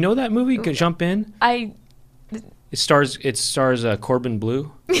was, you know that movie, Jump In? I It stars Corbin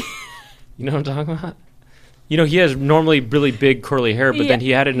Blue. You know what I'm talking about? You know, he has normally really big curly hair, but Yeah, then he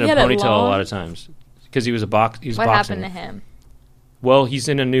had it in he a had it ponytail a long. lot of times because he was what boxing. happened to him? Well, he's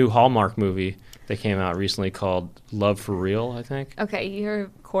in a new Hallmark movie that came out recently called Love for Real, I think. Okay, you're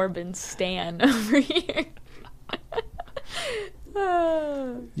Corbin Stan over here.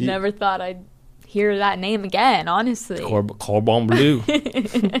 Never thought I'd hear that name again, honestly. Corbin Bleu.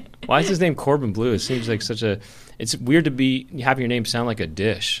 Why is his name Corbin Bleu? It seems like such a. It's weird to be having your name sound like a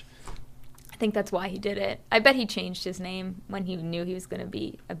dish. I think that's why he did it. I bet he changed his name when he knew he was going to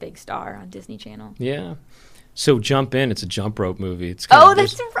be a big star on Disney Channel. Yeah. So Jump In. It's a jump rope movie. It's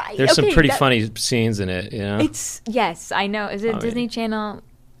That's right. There's some Okay, pretty funny scenes in it. You know. Yes, I know. Is it Oh, Disney yeah. Channel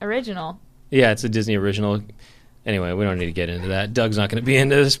original? Yeah, it's a Disney original. Anyway, we don't need to get into that. Doug's not going to be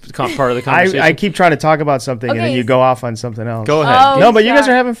into this part of the conversation. I keep trying to talk about something and then Okay, you go off on something else. Go ahead. Oh, No, but you guys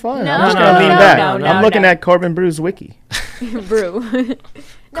sorry. are having fun. No, I'm just no, gonna lean no, back. no, no, I'm looking no. at Corbin Bleu's wiki. Brew.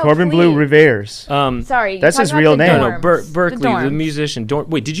 No, Corbin Bleu please. Rivers. Sorry. That's you're his talking real about name. the No, dorms. Berkeley, the dorms. musician.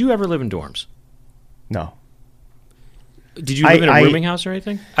 Wait, did you ever live in dorms? No. Did you live in a I- rooming house or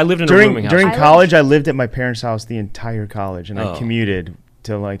anything? I lived in a rooming During house. college, I lived at my parents' house the entire college, and Oh. I commuted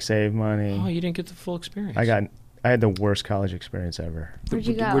to like save money. Oh, you didn't get the full experience. I had the worst college experience ever. Where'd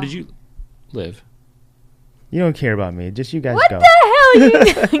you go? Where did you live? You don't care about me. Just you guys What go. the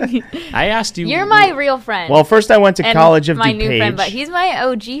hell are you doing? I asked you. You're my real friend. Well, first I went to and College of my DuPage. new friend, but he's my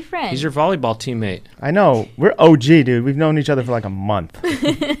OG friend. He's your volleyball teammate. I know. We're OG, dude. We've known each other for like a month.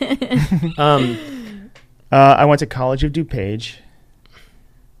 I went to College of DuPage.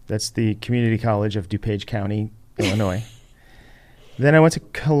 That's the community college of DuPage County, Illinois. Then I went to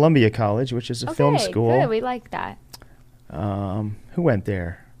Columbia College, which is a film school. Good. We like that. Who went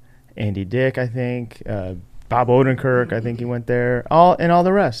there? Andy Dick, I think. Bob Odenkirk, I think he went there. All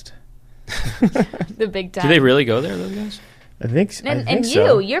the rest. The big time. Do they really go there, those guys? I think. I And, think and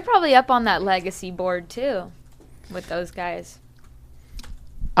so. you're probably up on that legacy board too, with those guys.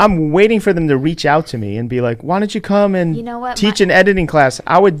 I'm waiting for them to reach out to me and be like, "Why don't you come and You know what? teach an editing class?"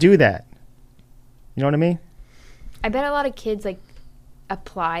 I would do that. You know what I mean? I bet a lot of kids like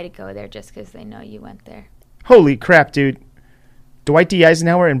apply to go there just because they know you went there. Holy crap, dude! Dwight D.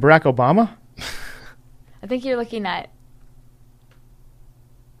 Eisenhower and Barack Obama. I think you're looking at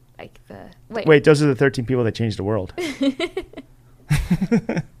like the Wait, those are the 13 people that changed the world.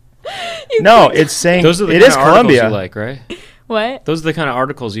 You No, can't- it's saying Those are the it kind is of articles Columbia. you like, right? What? Those are the kind of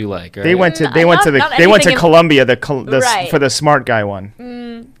articles you like, right? They went to not they went to anything in- Columbia Right. for the smart guy one.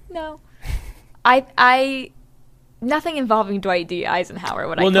 No, I nothing involving Dwight D. Eisenhower.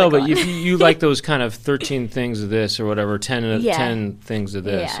 Would I Well, no, click but on. you like those kind of 13 things of this or whatever, 10 Yeah. things of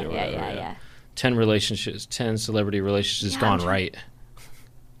this yeah, or whatever. yeah. 10 relationships, 10 celebrity relationships Yeah, gone I'm trying- right.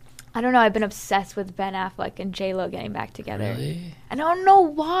 I don't know. I've been obsessed with Ben Affleck and J Lo getting back together. Really? I don't know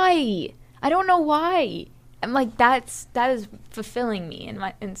why. I'm like that is fulfilling me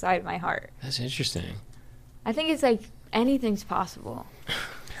inside my heart. That's interesting. I think it's like anything's possible.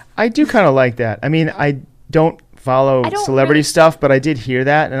 I do kind of like that. I mean, I don't follow I don't celebrity really- stuff, but I did hear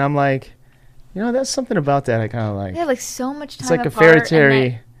that, and I'm like, you know, that's something about that I kind of like. They have like so much time It's like a apart.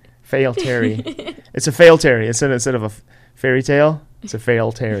 and fail terry. It's a fail terry instead of a fairy tale. It's a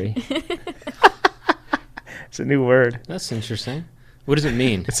fail terry. It's a new word. That's interesting. What does it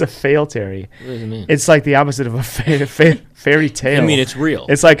mean? It's a fail terry. What does it mean? It's like the opposite of a fairy tale. I mean, it's real.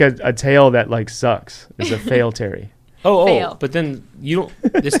 It's like a tale that like sucks. It's a fail terry. Fail. But then you don't.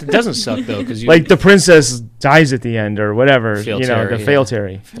 It doesn't suck though, because you Like the princess dies at the end or whatever. Fail you know, terry, the yeah. fail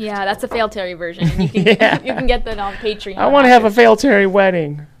terry. Yeah, that's a fail Terry version. You can Yeah. you can get that on Patreon. I want to have a fail terry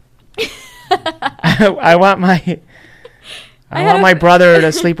wedding. I want my. I had want a- my brother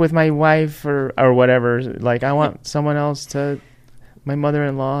to sleep with my wife or whatever. Like I want someone else my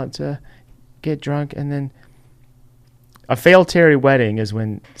mother-in-law to get drunk, and then a fail terry wedding is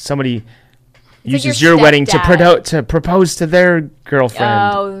when somebody like uses your your wedding to stepdad. to propose to their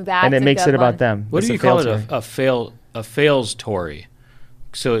girlfriend, Oh, that's and it a makes good it about one. them. What It's do a you call it? fail terry. A fails Tory.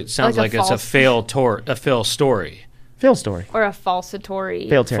 So it sounds Like like, a it's a false- a fail story. Fail story. Or a falsatory.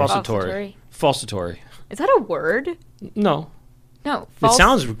 Fail terry. Falsatory. Falsatory. Is that a word? No. No. It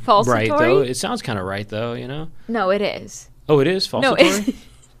sounds falsatory? right though. It sounds kind of right though, you know. No, it is. Oh, it is No, falsatory. it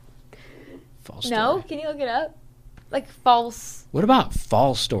False No, story. can you look it up? Like false. What about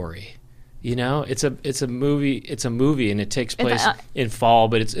Fall Story? You know, it's a movie, and it takes It's place a- in fall,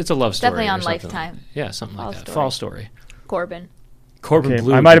 but it's a love story. Definitely or on something Lifetime. Yeah, something Fall like that. Story. Fall Story. Corbin. Corbin Okay,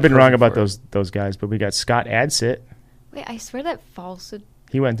 Bleu. I would might be have been wrong perfect about for it. those guys, but we got Scott Adsit. Wait, I swear that false.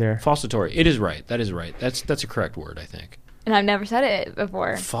 He went there. Falsatory. It is right. That is right. That's a correct word, I think. And I've never said it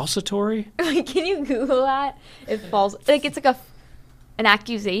before. Falsatory? Can you Google that? If false, like it's like an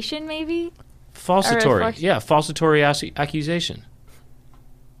accusation, maybe. Falsatory. Or Yeah, falsatory accusation.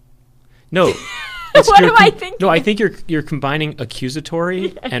 No. What am I thinking? No, I think you're combining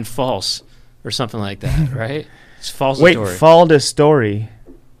accusatory and false or something like that, right? It's Wait, falsatory. Falda story.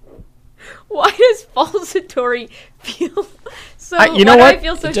 Why does falsatory feel so you know why what? do I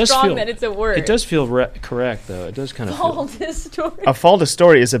feel so It does strong feel- that it's a word? It does feel correct, though. It does kind of feel. Fault story. A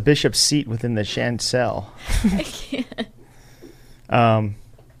faldostory is a bishop's seat within the chancel. I can't.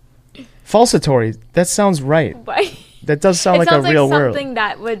 Falsatory. That sounds right. Why? That does sound It like a sounds real like word. something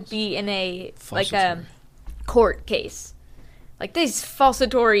that would be in a like a Falsatory. court case. Like this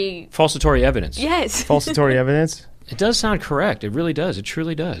falsatory. Falsatory evidence. Yes. Falsatory evidence. It does sound correct. It really does. It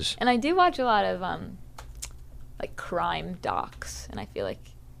truly does. And I do watch a lot of like crime docs, and I feel like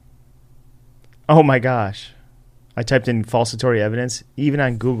Oh my gosh. I typed in falsatory evidence. Even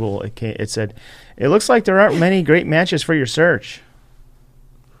on Google, it said, it looks like there aren't many great matches for your search.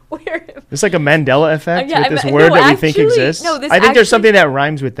 where It's like a Mandela effect Yeah, with this no, word that we think actually- exists. no, this I think there's actually- something that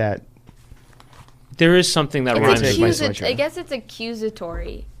rhymes with that. There is something that it's rhymes take my with sweatshirt. I guess it's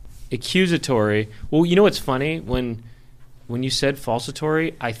accusatory. accusatory. Well, you know what's funny? When you said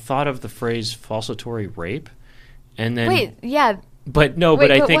falsatory, I thought of the phrase falsatory rape, and then Wait, yeah. but no, Wait,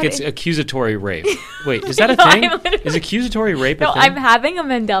 but I but think what it's is- accusatory rape. Wait, is that a No, thing? I'm literally- Is accusatory rape No, a thing? I'm having a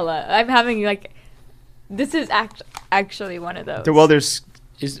Mandela. I'm having like this is actually one of those. Well, there's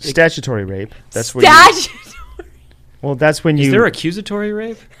Is, statutory rape. That's when. Statutory. Well, that's when is you. there accusatory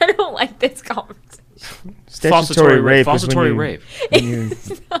rape? I don't like this conversation. Statutory rape. is Falsatory when you, rape. When you,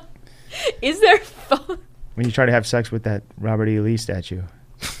 Is there when you try to have sex with that Robert E. Lee statue.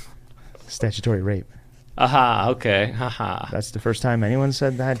 Statutory rape. Aha. Okay. Haha. That's the first time anyone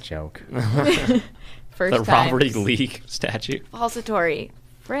said that joke. first The time? Robert E. Lee statue. Falsatory.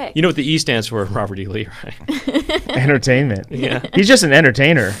 Frick. You know what the E stands for? Robert E. Lee, right? Entertainment. Yeah. He's just an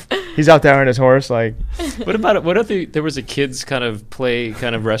entertainer. He's out there on his horse, like. What about it? What if there was a kids kind of play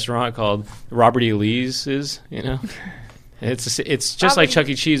kind of restaurant called Robert E. Lee's? You know, it's just like Robert E. Chuck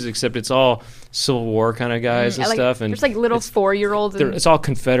E. Cheese, except it's all Civil War kind of guys and like, stuff, and there's like little it's- 4-year-olds. it's all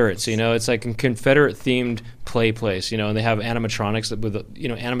Confederates. You know, it's like a Confederate themed play place. You know, and they have animatronics with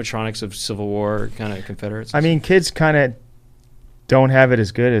animatronics of Civil War kind of Confederates. I mean, kids kind of don't have it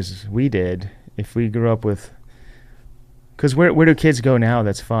as good as we did if we grew up with. Because where do kids go now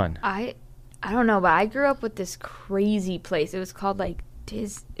that's fun? I don't know, but I grew up with this crazy place. It was called like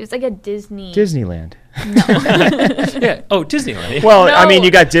it was like a Disney. Disneyland. yeah. Oh, Disneyland. Well, I mean, No.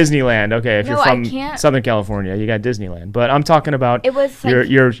 you got Disneyland. Okay, if No, you're I from can't- Southern California, you got Disneyland. But I'm talking about It was like,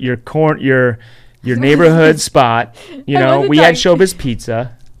 your neighborhood spot. You I know, wasn't we had talking- Showbiz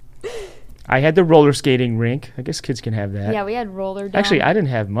Pizza. I had the roller skating rink. I guess kids can have that. yeah, we had roller. Dome. Actually, I didn't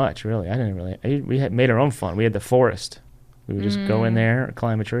have much really. We had made our own fun. We had the forest. We would just go in there, or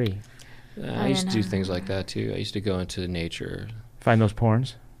climb a tree, I used to do didn't have things like that too. I used to go into nature. find those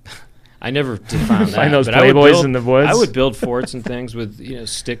porns. I never did find that. Find those but I would playboys build- in the woods. I would build forts and things with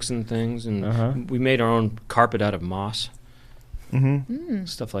sticks and things, and Uh-huh. we made our own carpet out of moss, Mm-hmm.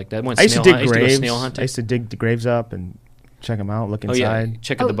 stuff like that. Went I used to snail dig hunt- graves. snail hunting. I used to dig the graves up and check them out, look Oh yeah, inside.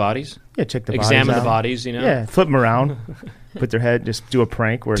 check out the Oh. bodies, Yeah, check the examine bodies the out. bodies. You know, Yeah, flip them around, put their head, just do a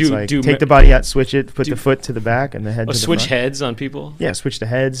prank where it's Do- like do take ma- the body out, switch it, put do- the foot to the back and the head or to the switch front. heads on people. Yeah, switch the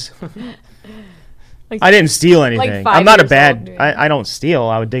heads. Like, I didn't steal anything. 5 I'm not a years old bad. doing I don't steal.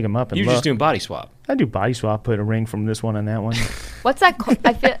 I would dig them up and You're look. just doing body swap. I do body swap. Put a ring from this one on that one. what's that?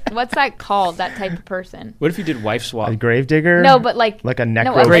 I feel. What's that called? That type of person? What if you did wife swap? A grave digger. No, but like like a No,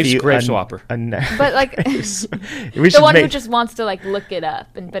 necro. grave swapper. But like we the should one who make. just wants to like look it up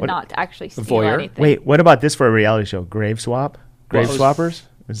but What- not to actually steal voyeur? anything. Wait, what about this for a reality show? Grave swap. Grave Well, swappers.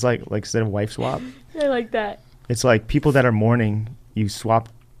 It's like instead of wife swap, I like that. it's like people that are mourning. You swap,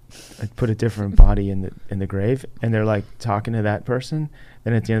 put a different body in the grave, and they're like talking to that person.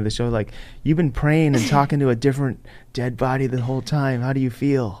 Then at the end of the show, like, you've been praying and talking to a different dead body the whole time. How do you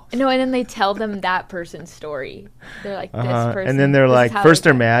feel? No, and then they tell them that person's story. They're like this person. And then they're this is like, how first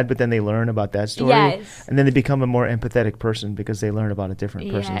they're died. mad, but then they learn about that story. Yes. And then they become a more empathetic person because they learn about a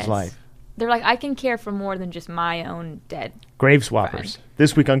different person's Yes. life. They're like, I can care for more than just my own dead. Grave swappers.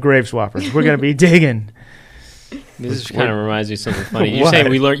 This week on Grave Swappers, we're going to be digging. This kind of reminds me of something funny. You're What?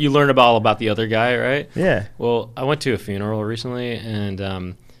 saying you learn all about the other guy, right? Yeah. Well, I went to a funeral recently, and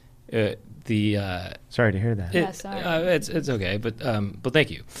Sorry to hear that. Yeah, sorry. it's okay, but thank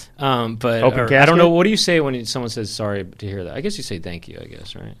you. But Open I don't casket? know. What do you say when someone says sorry to hear that? I guess you say thank you. I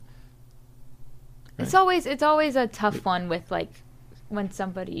guess, right? It's always a tough one with like when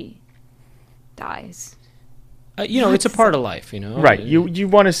somebody dies. It's a part of life, Right. You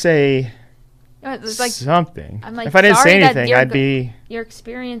want to say It's like something. I'm like, if I didn't say sorry that anything, you're I'd go- be... you're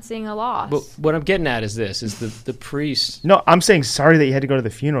experiencing a loss. But what I'm getting at is this: is the priest, No, I'm saying sorry that you had to go to the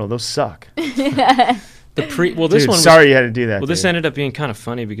funeral. Those suck. the priest. Well, this Dude, one. sorry you had to do that. Well, this dude. ended up being kind of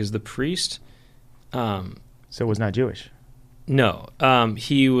funny because the priest. So it was not Jewish. No,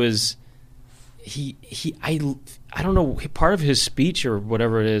 he was. I I don't know, part of his speech or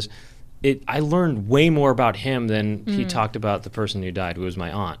whatever it is, I learned way more about him than he talked about the person who died, who was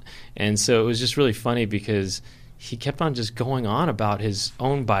my aunt. And so it was just really funny because he kept on just going on about his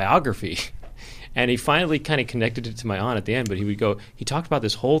own biography. And he finally kind of connected it to my aunt at the end, but he talked about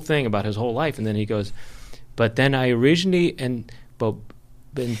this whole thing about his whole life, and then he goes, but then I originally, but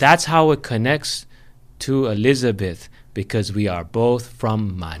that's how it connects to Elizabeth, because we are both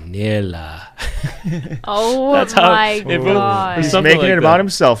from Manila. Oh That's how my it was- god! He's something making like it about that.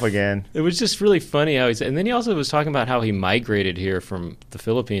 himself again. It was just really funny how he said, and then he also was talking about how he migrated here from the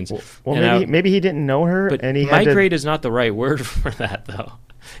Philippines. Well, And maybe he didn't know her, but and he had migrate is not the right word for that, though.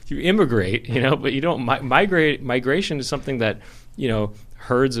 You immigrate, but you don't migrate. Migration is something that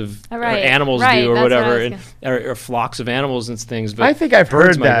herds of Oh, right. animals Right, do or that's what I whatever, was or flocks of animals and things. But I think I've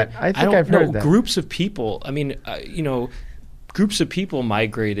birds heard that. migrate. I think I've heard that. Groups of people. I mean, groups of people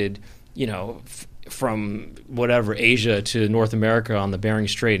migrated. From whatever Asia to North America on the Bering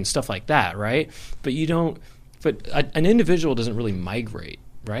Strait and stuff like that, right? But you don't. But an individual doesn't really migrate,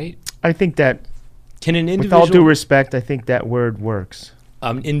 right? I think that, Can an with individual? all due respect, I think that word works.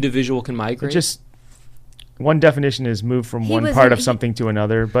 An individual can migrate. Just one definition is move from He one was part in- of he- something to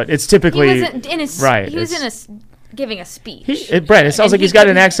another, but it's He typically wasn't in his. right. He was it's- giving a speech. Brent, it sounds And like he he's got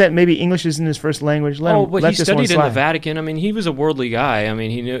an didn't- accent. Maybe English isn't his first language. Let him, but let he this one studied in the slide. Vatican. I mean, he was a worldly guy. I mean,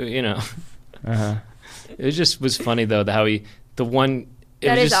 he knew. Uh-huh. It just was funny though how it That was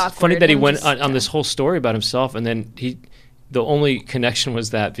is just funny awkward. that he I'm went just, on this whole story about himself, and then the only connection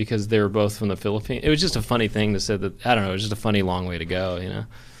was that because they were both from the Philippines. It was just a funny thing to say that. I don't know. It was just a funny long way to go.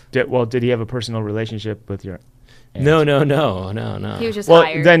 Did he have a personal relationship with your aunt? No. He was just Well,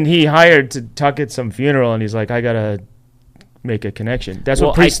 hired. then he hired to talk at some funeral, and he's like, I gotta make a connection. That's Well,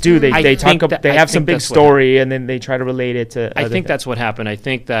 what priests do. They I they think talk. that- They I have some think big that's what story, and then they try to relate it to. I other think thi- that's what happened. I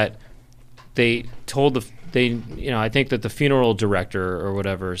think that I think that the funeral director or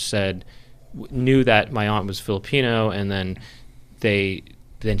whatever knew that my aunt was Filipino, and then the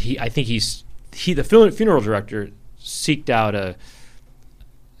funeral director seeked out a.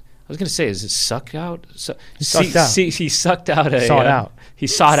 I was going to say, is it sucked out? Sucked out. He sucked out a. Sought out. He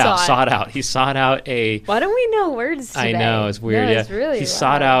sought out. Sought. Sought out. He sought out a. Why don't we know words today? I know it's weird. No, Yeah, it's really he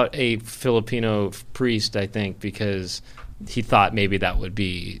sought loud. out a Filipino priest, I think, because he thought maybe that would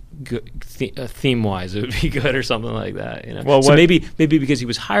be good, theme-wise. It would be good or something like that. Well, so what- maybe because he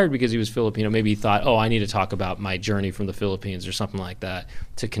was hired because he was Filipino, maybe he thought, I need to talk about my journey from the Philippines or something like that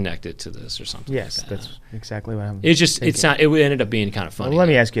to connect it to this or something. Yes, like that. that's exactly what I'm. It's just thinking. it ended up being kind of funny. Well, let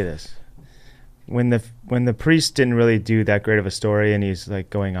me ask you this: when the priest didn't really do that great of a story, and he's like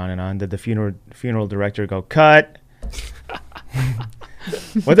going on and on, did the funeral director go cut?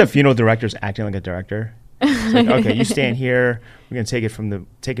 What if the funeral director's acting like a director? It's like, okay, you stand here. We're gonna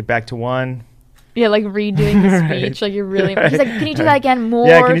take it back to one. Yeah, like redoing the Right. speech. Like you're really. Right. He's like, can you do that again? More.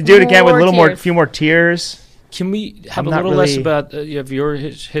 Yeah, can you do it again with a little more, tears." few more tears? Can we have I'm a not little less really- about of your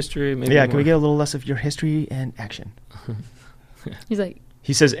history? Maybe Yeah, can we more? get a little less of your history and action? He's like,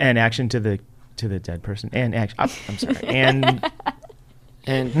 He says and action to the dead person and action. I'm sorry. And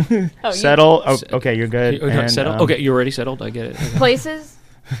and oh, you- settle. Oh, okay, you're good. Oh, no, And, settled? Okay, you're already settled. I get it. Okay. places.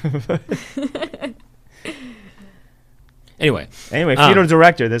 Anyway, Anyway, funeral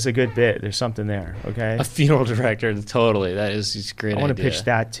director. That's a good bit. There's something there. Okay. a funeral director, totally. That is just a great. I want to idea. pitch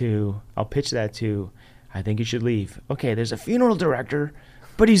that to. I'll pitch that to. I think you should leave. Okay, there's a funeral director,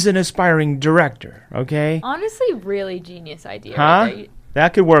 but he's an aspiring director. Okay. Honestly, really genius idea. Huh? Right there.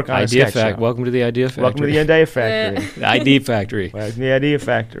 That could work on Idea a sketch fact. show. Welcome to the Idea Factory. Welcome to the Idea Factory. The ID Factory. Welcome to the Idea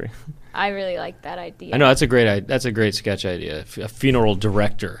Factory. I really like that idea. I know that's a great sketch idea. A funeral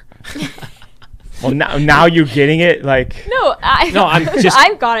director. Well, now you're getting it, like, No, I'm just.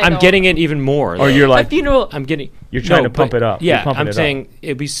 I've got it. I'm though. getting it even more. or though. you're a like, funeral. I'm getting. You're trying No, to pump but- it up. You're Yeah, pumping I'm it up. saying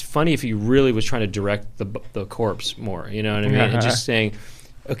it'd be funny if he really was trying to direct the corpse more. You know what I mean? And just saying,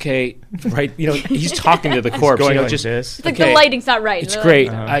 okay, right? He's talking to the corpse. going like just this. It's like okay, the lighting's not right. It's The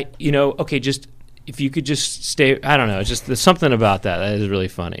great. lighting's Okay, just if you could just stay. I don't know. Just there's something about that is really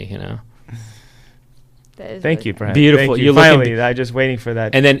funny. not- that is Thank really you, Brian. Beautiful. Thank you. You're looking- Finally, I'm just waiting for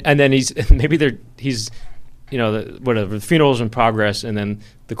that. And then he's whatever, the funeral's in progress, and then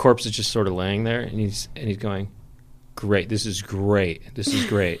the corpse is just sort of laying there, and he's going, great, this is great.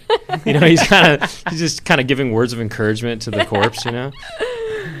 He's just kind of giving words of encouragement to the corpse.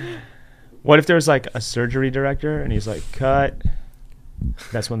 What if there's like a surgery director and he's like, cut?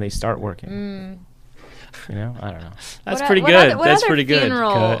 That's when they start working. I don't know. That's What pretty what good. other- what That's other pretty good.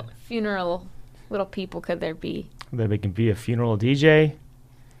 Cut. Funeral little people could there be? Then they can be a funeral DJ.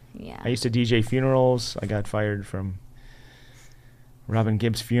 Yeah. I used to DJ funerals. I got fired from Robin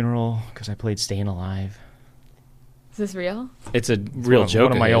Gibb's funeral because I played Staying Alive. Is this real? It's a real joke.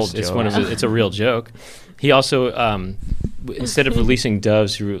 one of my his. old It's jokes. It's a real joke. He also, instead of releasing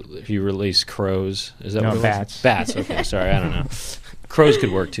doves, he released crows. Is that No, what it bats. was? Bats. Okay, sorry, I don't know. Crows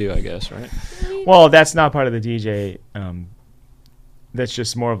could work too, I guess, right? Well, that's not part of the DJ. That's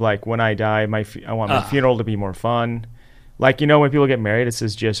just more of like when I die, I want my funeral to be more fun. Like, you know, when people get married, it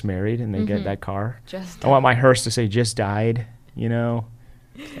says just married and they get that car. Just I want my hearse to say just died, you know?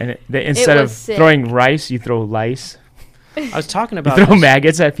 And instead of was sick. throwing rice, you throw lice. I was talking You about throw this.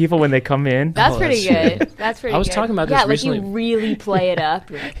 maggots at people when they come in. That's Oh, pretty that's- good. That's pretty I was good. talking about this yeah, recently. like you really play it up.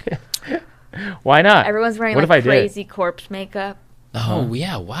 You're like, Why not? everyone's wearing What like if I did? crazy corpse makeup. Oh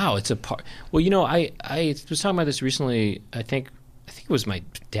yeah, wow! It's a part. Well, you know, I was talking about this recently. I think it was my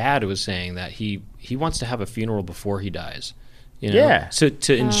dad who was saying that he wants to have a funeral before he dies. You know? Yeah. So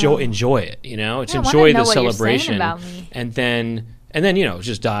to enjoy it, you know, to Yeah, I wanna enjoy know the what you're saying celebration, about me. and then you know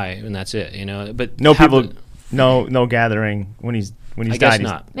just die and that's it. You know, but No have people, the- no gathering when he's I died. guess He's-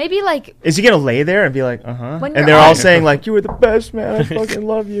 not. Maybe like Is he gonna lay there and be like, uh-huh? When And you're they're all on- saying like, you were the best, man. I fucking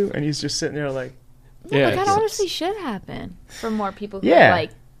love you. And he's just sitting there like, Yeah, but that it's- honestly should happen for more people who Yeah. are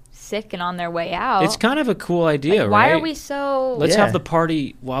like sick and on their way out. It's kind of a cool idea, Like, why right? are we so? Let's Yeah. have the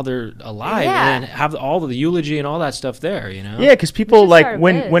party while they're alive, Yeah. and then have all the eulogy and all that stuff there. You know. yeah, because people should like start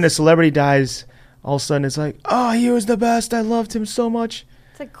when a this. celebrity dies, all of a sudden it's like, oh, he was the best. I loved him so much.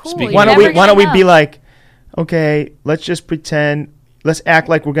 It's like cool. Speaking- you're Why don't never we gonna be know. like, okay, let's just pretend, let's act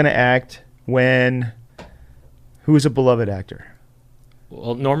like we're gonna act when who's a beloved actor?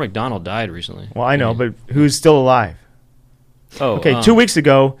 Well, Norm Macdonald died recently. Well, I know, Yeah. but who's still alive? Oh, Okay, 2 weeks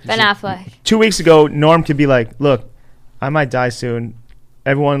ago, Ben Affleck? 2 weeks ago, Norm could be like, look, I might die soon.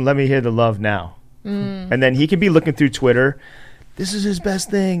 Everyone, let me hear the love now. And then he could be looking through Twitter. This is his best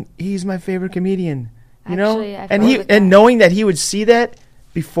thing. He's my favorite comedian. You Actually, know, I've and heard he of and that. knowing that he would see that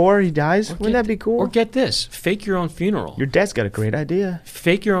before he dies, Or wouldn't get that be cool? Or get this: fake your own funeral. Your dad's got a great idea.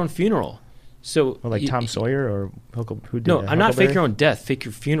 Fake your own funeral. So, Or like y- Tom Sawyer or who did No, that? I'm not fake Huckleberry? your own death. Fake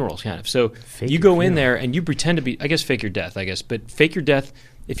your funeral, kind of. So Fake you your go in funeral. there and you pretend to be. I guess fake your death. I guess, but fake your death.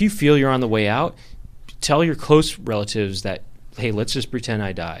 If you feel you're on the way out, tell your close relatives that, hey, let's just pretend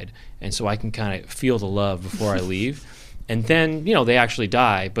I died, and so I can kind of feel the love before I leave. And then they actually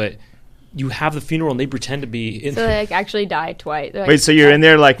die, but you have the funeral and they pretend to be in. So they like actually die twice. They're like, Wait, so you're in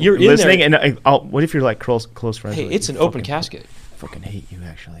there like You're in listening, there. and what if you're like close friends? Hey, with it's you? an open Fucking- casket. Fucking hate you,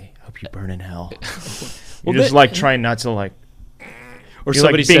 actually. Hope you burn in hell. Well, You're just but- like trying not to like. Or You're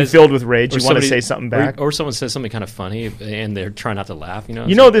like being filled with rage. or You want to somebody- say something back. or someone says something kind of funny and they're trying not to laugh. You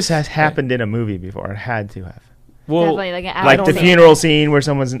It's know like- this has happened in a movie before. It had to have. Well, definitely like an Like the accident. funeral scene where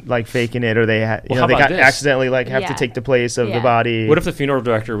someone's like faking it, or they Well, how they about got this? accidentally like have to Yeah. take the place of the Yeah. body. what if the funeral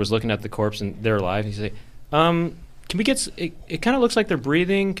director was looking at the corpse and they're alive? He'd say, "Can we get? It kind of looks like they're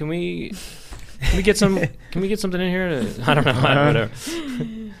breathing. Can we get some? Can we get something in here? I don't know. Whatever.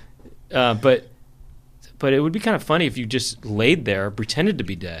 But it would be kind of funny if you just laid there, pretended to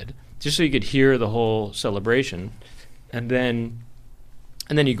be dead, just so you could hear the whole celebration, and then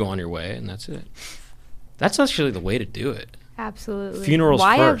you go on your way, and that's it. That's actually the way to do it. Absolutely. Funerals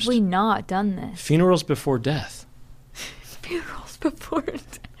Why first. have we not done this? Funerals before death. Funerals before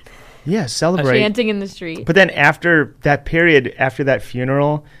Yeah, celebrate. chanting in the street. But then after that period, after that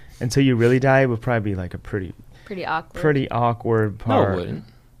funeral, until you really die, it would probably be like a pretty Pretty awkward. No, part. it wouldn't.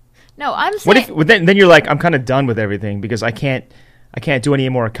 No, I'm saying. What if well, then you're like, I'm kind of done with everything because I can't do any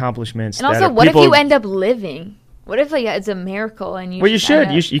more accomplishments. and that also, are what if people- you end up living? What if like it's a miracle and you? Well, you just end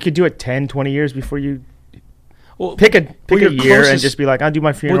should. up- You could do it 10, 20 years before you Well, pick a your year and closest- just be like, I'll do my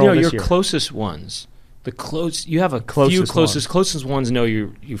Well, funeral your this year. closest ones. You have a Closest few closest ones know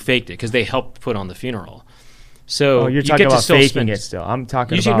you faked it because they helped put on the funeral. So Oh, you're you talking get to about still faking spend, it still. I'm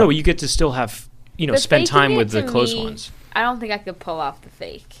talking You should about no, but you get to still have The spend faking time it with the to close me, ones. I don't think I could pull off the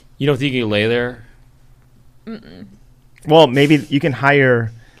fake. You don't think you can lay there? Well, maybe you can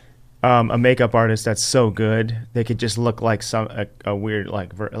hire a makeup artist that's so good they could just look like a weird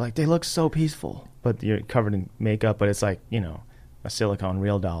like they look so peaceful, but you're covered in makeup, but it's like a silicone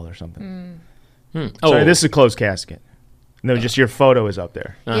real doll or something. Sorry, this is a closed casket. No, just your photo is up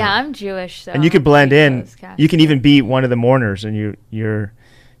there, Uh-huh. Yeah, I'm Jewish, so and you could blend in. Closed casket. You can even be one of the mourners, and you're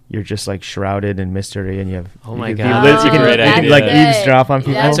just like shrouded in mystery, and you have. Oh you my could be God, lit- that's you a can, great you can idea. like That's eavesdrop on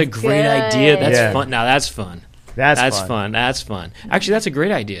people. That's a That's great idea. good. That's Yeah. fun. Now that's fun. That's fun. That's fun. Actually, that's a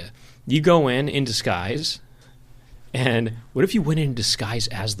great idea. You go in disguise, and what if you went in disguise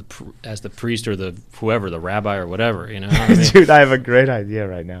as the priest or the whoever, the rabbi or whatever? I mean, Dude, I have a great idea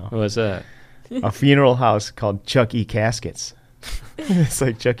right now. what's that? A funeral house called Chuck E. Caskets. It's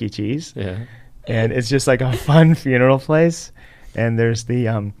like Chuck E. Cheese, Yeah. and it's just like a fun funeral place. And there's the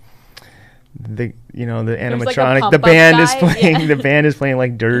the There's, like, a animatronic. pump The up band is guy, playing. yeah. The band is playing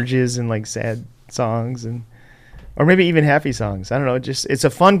like dirges and like sad songs or maybe even happy songs. I don't know. It's a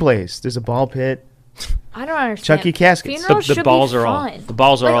fun place. There's a ball pit. I don't understand. Chucky caskets. Funerals The should balls be are all fun. the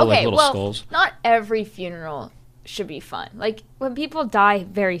balls are all like okay, little well, skulls. Not every funeral should be fun. Like when people die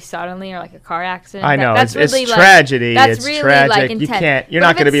very suddenly or like a car accident. I know that's it's really like, tragedy. That's It's really tragic. like You intense. can't. You're But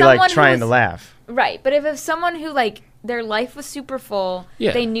not if going to it's be like someone trying to who's- laugh. Right, but if it's someone who like their life was super full,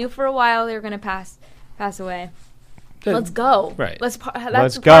 Yeah. they knew for a while they were gonna pass away. Then- Let's go. Right. That's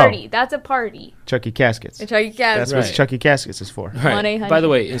Let's a go. party. That's a party. Chucky caskets. The Chucky That's Caskets. what Right. Chucky caskets is for. Right. 1-800. By the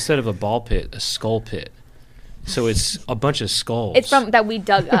way, instead of a ball pit, a skull pit. So it's a bunch of skulls. It's from that we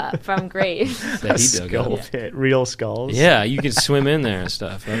dug up from graves. that A he dug skull up. pit, real skulls. Yeah, you could swim in there and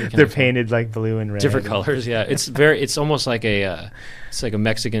stuff. That'd be kinda They're fun. painted like blue and red. Different colors. Yeah, it's almost like it's like a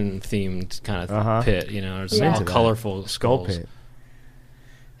Mexican themed kind of Uh-huh. pit. You know, it's Yeah. all Into that. colorful Skull skulls. pit.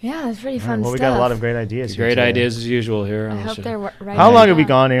 Yeah, it's pretty All right, fun well, stuff. we got a lot of great ideas. here Great today. ideas as usual here. I on the hope show. they're right. How long have we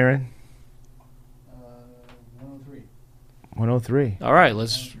gone, Aaron? 103. 103. All right,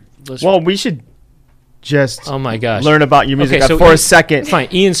 let's. Well, we should just Oh my gosh. learn about your music Okay, so for Ian- a second. Fine,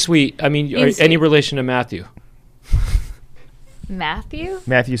 Ian Sweet. I mean, Ian any Sweet. relation to Matthew? Matthew?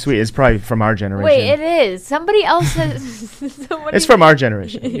 Matthew Sweet is probably from our generation. Wait, it is. Somebody else has. somebody, It's from our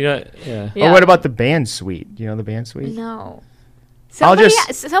generation. You know, yeah. Yeah. Or what about the band Sweet? Do you know the band Sweet? No. I'll Somebody,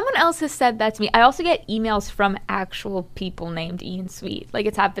 just- someone else has said that to me. I also get emails from actual people named Ian Sweet. Like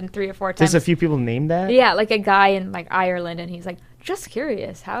it's happened 3 or 4 times. There's a few people named that? Yeah, like a guy in like Ireland, and he's like, "Just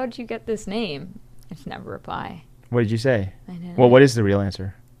curious, how did you get this name?" I just never reply. What did you say? I didn't. Well, what is the real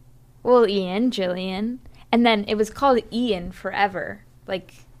answer? Well, Ian, Jillian, and then it was called Ian forever,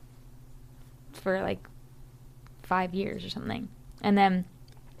 like for like 5 years or something, and then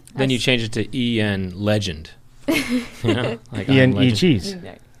Then you change it to E.N. Legend. You know? Like Ian I'm E. Legend. Cheese.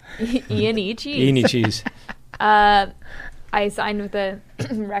 Ian E. Cheese. Ian E. Cheese. I signed with a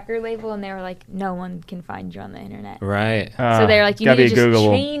record label, and they were like, "No one can find you on the internet." Right. So they're like, "You gotta need to be just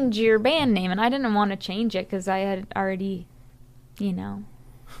Googleable. change your band name," and I didn't want to change it because I had already,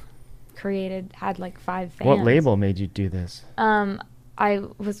 had like 5 fans. What label made you do this? I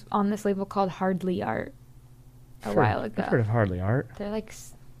was on this label called Hardly Art a while ago. I've heard of Hardly Art. They're like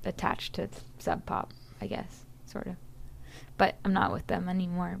attached to Sub Pop, I guess, sort of. But I'm not with them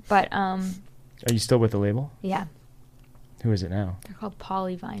anymore. But Are you still with the label? yeah, Who is it now? they're called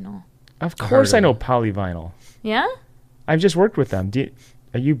Polyvinyl. Of I heard course of I know it. Polyvinyl. Yeah, I've just worked with them.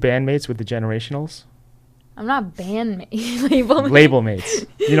 Are you bandmates with the Generationals? I'm not bandmate label. Label mates.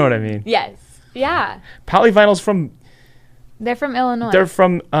 You know what I mean? Yes. Yeah. Polyvinyl's from They're from Illinois. they're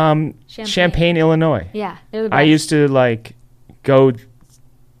from Champaign, Illinois. Yeah, they're the best. I used to like go to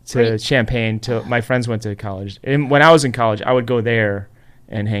Great. Champaign till my friends went to college. And when I was in college, I would go there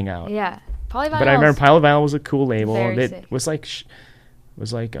and hang out. Yeah, Polyvinyl. But I remember Polyvinyl was a cool label. Very It sick.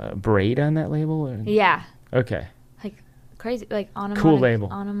 was like a Braid on that label. Or? Yeah, Okay. like crazy, like Cool label.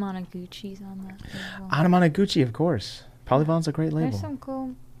 Anamanaguchi's on that label. Anamanaguchi, of course. Polyvinyl's a great label. There's some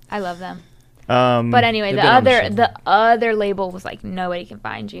cool. I love them. But But anyway, They've the been on the other show. the other label was like nobody can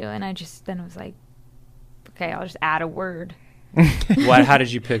find you, and I just then was like, okay, I'll just add a word. How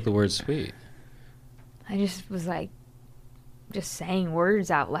did you pick the word sweet? I just was like, just saying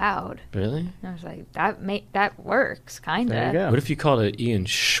words out loud. Really? And I was like, that works, kinda. there you go. What if you called it Ian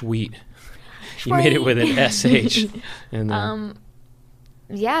Schweet? You made it with an SH. And then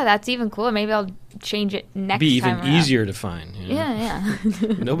Yeah, that's even cooler. Maybe I'll change it next be even time around. easier to find. You know? Yeah, yeah.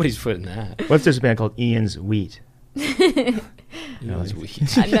 Nobody's putting that. What if there's a band called Ian's Wheat? Ian's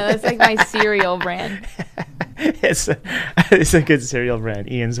Wheat. I know, that's like my cereal brand. it's a good cereal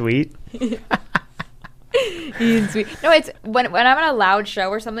brand. Ian's Wheat. Ian Sweet. No, it's when I'm at a loud show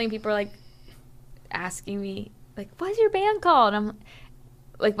or something, people are like asking me, like, what's your band called? And I'm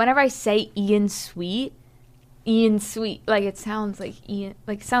like, whenever I say Ian Sweet, like it sounds like Ian,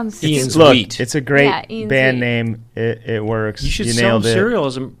 like sounds Ian's Look, Wheat. it's a great Yeah, Ian's band Wheat. name. It works. You should you sell nailed it. cereal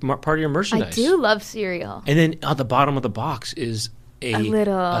as a part of your I merchandise. do love cereal. And then at the bottom of the box is A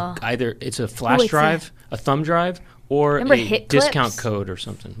little- either it's a flash it's drive, a thumb drive, or Remember a Hit discount Clips? code or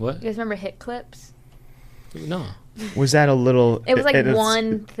something. What? You guys remember Hit Clips? No. Was that a little? It was like was-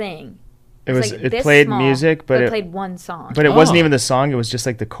 one thing. It was. like It this played small, music, but it it played one song. but it wasn't Oh. even the song. It was just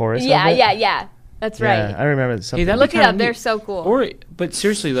like the chorus. yeah, of it. yeah. That's Yeah, right. I remember something. that'd Look be it kinda up. They're neat. so cool. Or, but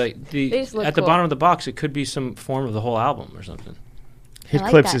seriously, like They just look at the cool. bottom of the box, it could be some form of the whole album or something. Hit I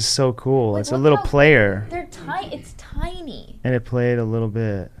like Clips that. is so cool. Like, It's a look little how- player, They're tiny. It's tiny. and it played a little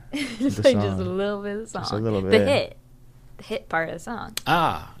bit. It's The like just a song. little bit of the song. Just a little The bit. hit part of the song.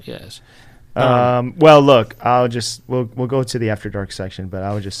 Ah, yes. Well, look, we'll go to the After Dark section, but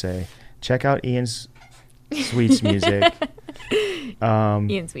I would just say check out Ian's Sweet's music.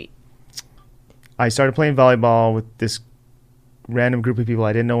 Ian Sweet. I started playing volleyball with this random group of people.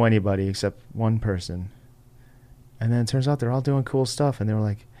 I didn't know anybody except one person. And then it turns out they're all doing cool stuff. And they were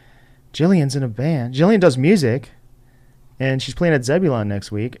like, Jillian's in a band. Jillian does music. And she's playing at Zebulon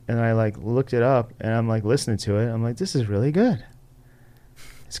next week. And I like looked it up and I'm like listening to it. I'm like, this is really good.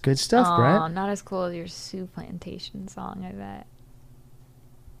 It's good stuff, Brent. Not as cool as your Sioux Plantation song, I bet.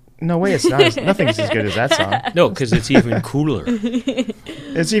 No way, it's not. Nothing's as good as that song. No, because it's even cooler.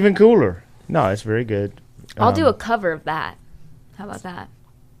 It's even cooler. No, it's very good. I'll do a cover of that. How about that?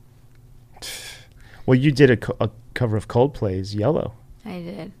 Well, you did a cover of Coldplay's Yellow. I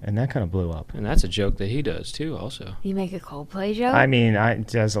did. And that kind of blew up. And that's a joke that he does, too, also. You make a Coldplay joke? I mean,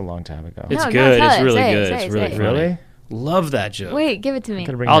 that was a long time ago. It's No, good. tell It's it. really Say it, good. say It's it, really say it. funny. Really? Love that joke. Wait, give it to me.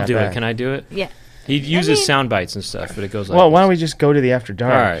 Gotta bring I'll that do back. it. Can I do it? Yeah. He uses sound bites and stuff, but it goes like Well, why this. don't we just go to the After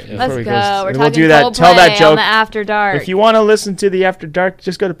Dark? All right, yeah. before Let's we go. and We're we'll talking do that. Coldplay Tell that on joke. the After Dark. If you want to listen to the After Dark,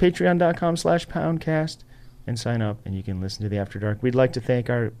 just go to patreon.com/poundcast and sign up, and you can listen to the After Dark. We'd like to thank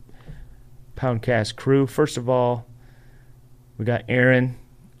our Poundcast crew. First of all, we got Aaron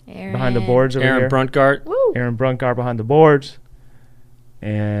behind the boards over Aaron here. Bruntgart. Woo. Aaron Brunkar behind the boards.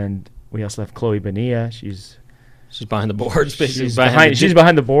 And we also have Chloe Bonilla. She's behind the boards, basically. she's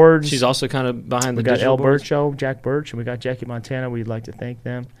behind the boards. She's also kind of behind We the got digital El boards. Bircho, Jack Birch, and we got Jackie Montana. We'd like to thank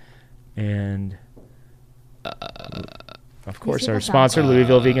them. And of course, see our the sponsor, sound?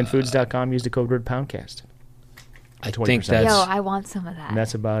 LouisvilleVeganFoods.com. Use the code word POUNDCAST. I 20%. think that's... Yo, I want some of that. And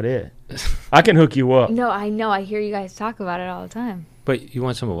that's about it. I can hook you up. No, I know. I hear you guys talk about it all the time. But you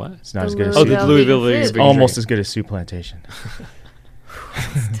want some of what? It's not The as good as Oh, Sioux. the Louisville Vegan Vegan Food. Vegan Almost Drink. as good as Sioux Plantation.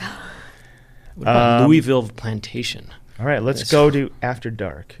 What about Louisville Plantation? All right, let's Yes. go to After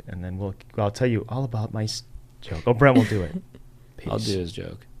Dark, and then I'll tell you all about my joke. Oh, Brent will do it. Peace. I'll do his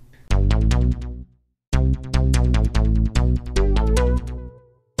joke.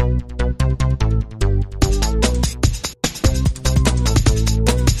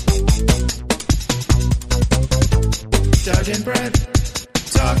 Doug and Brent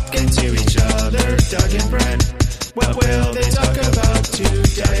talking to each other. Doug and Brent, what will they talk about today?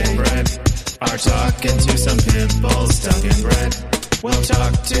 Doug and Brent are talking to some pimples. Doug and Brent will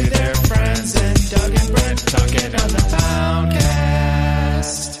talk to their friends, and Doug and Brent talking on the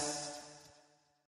Poundcast.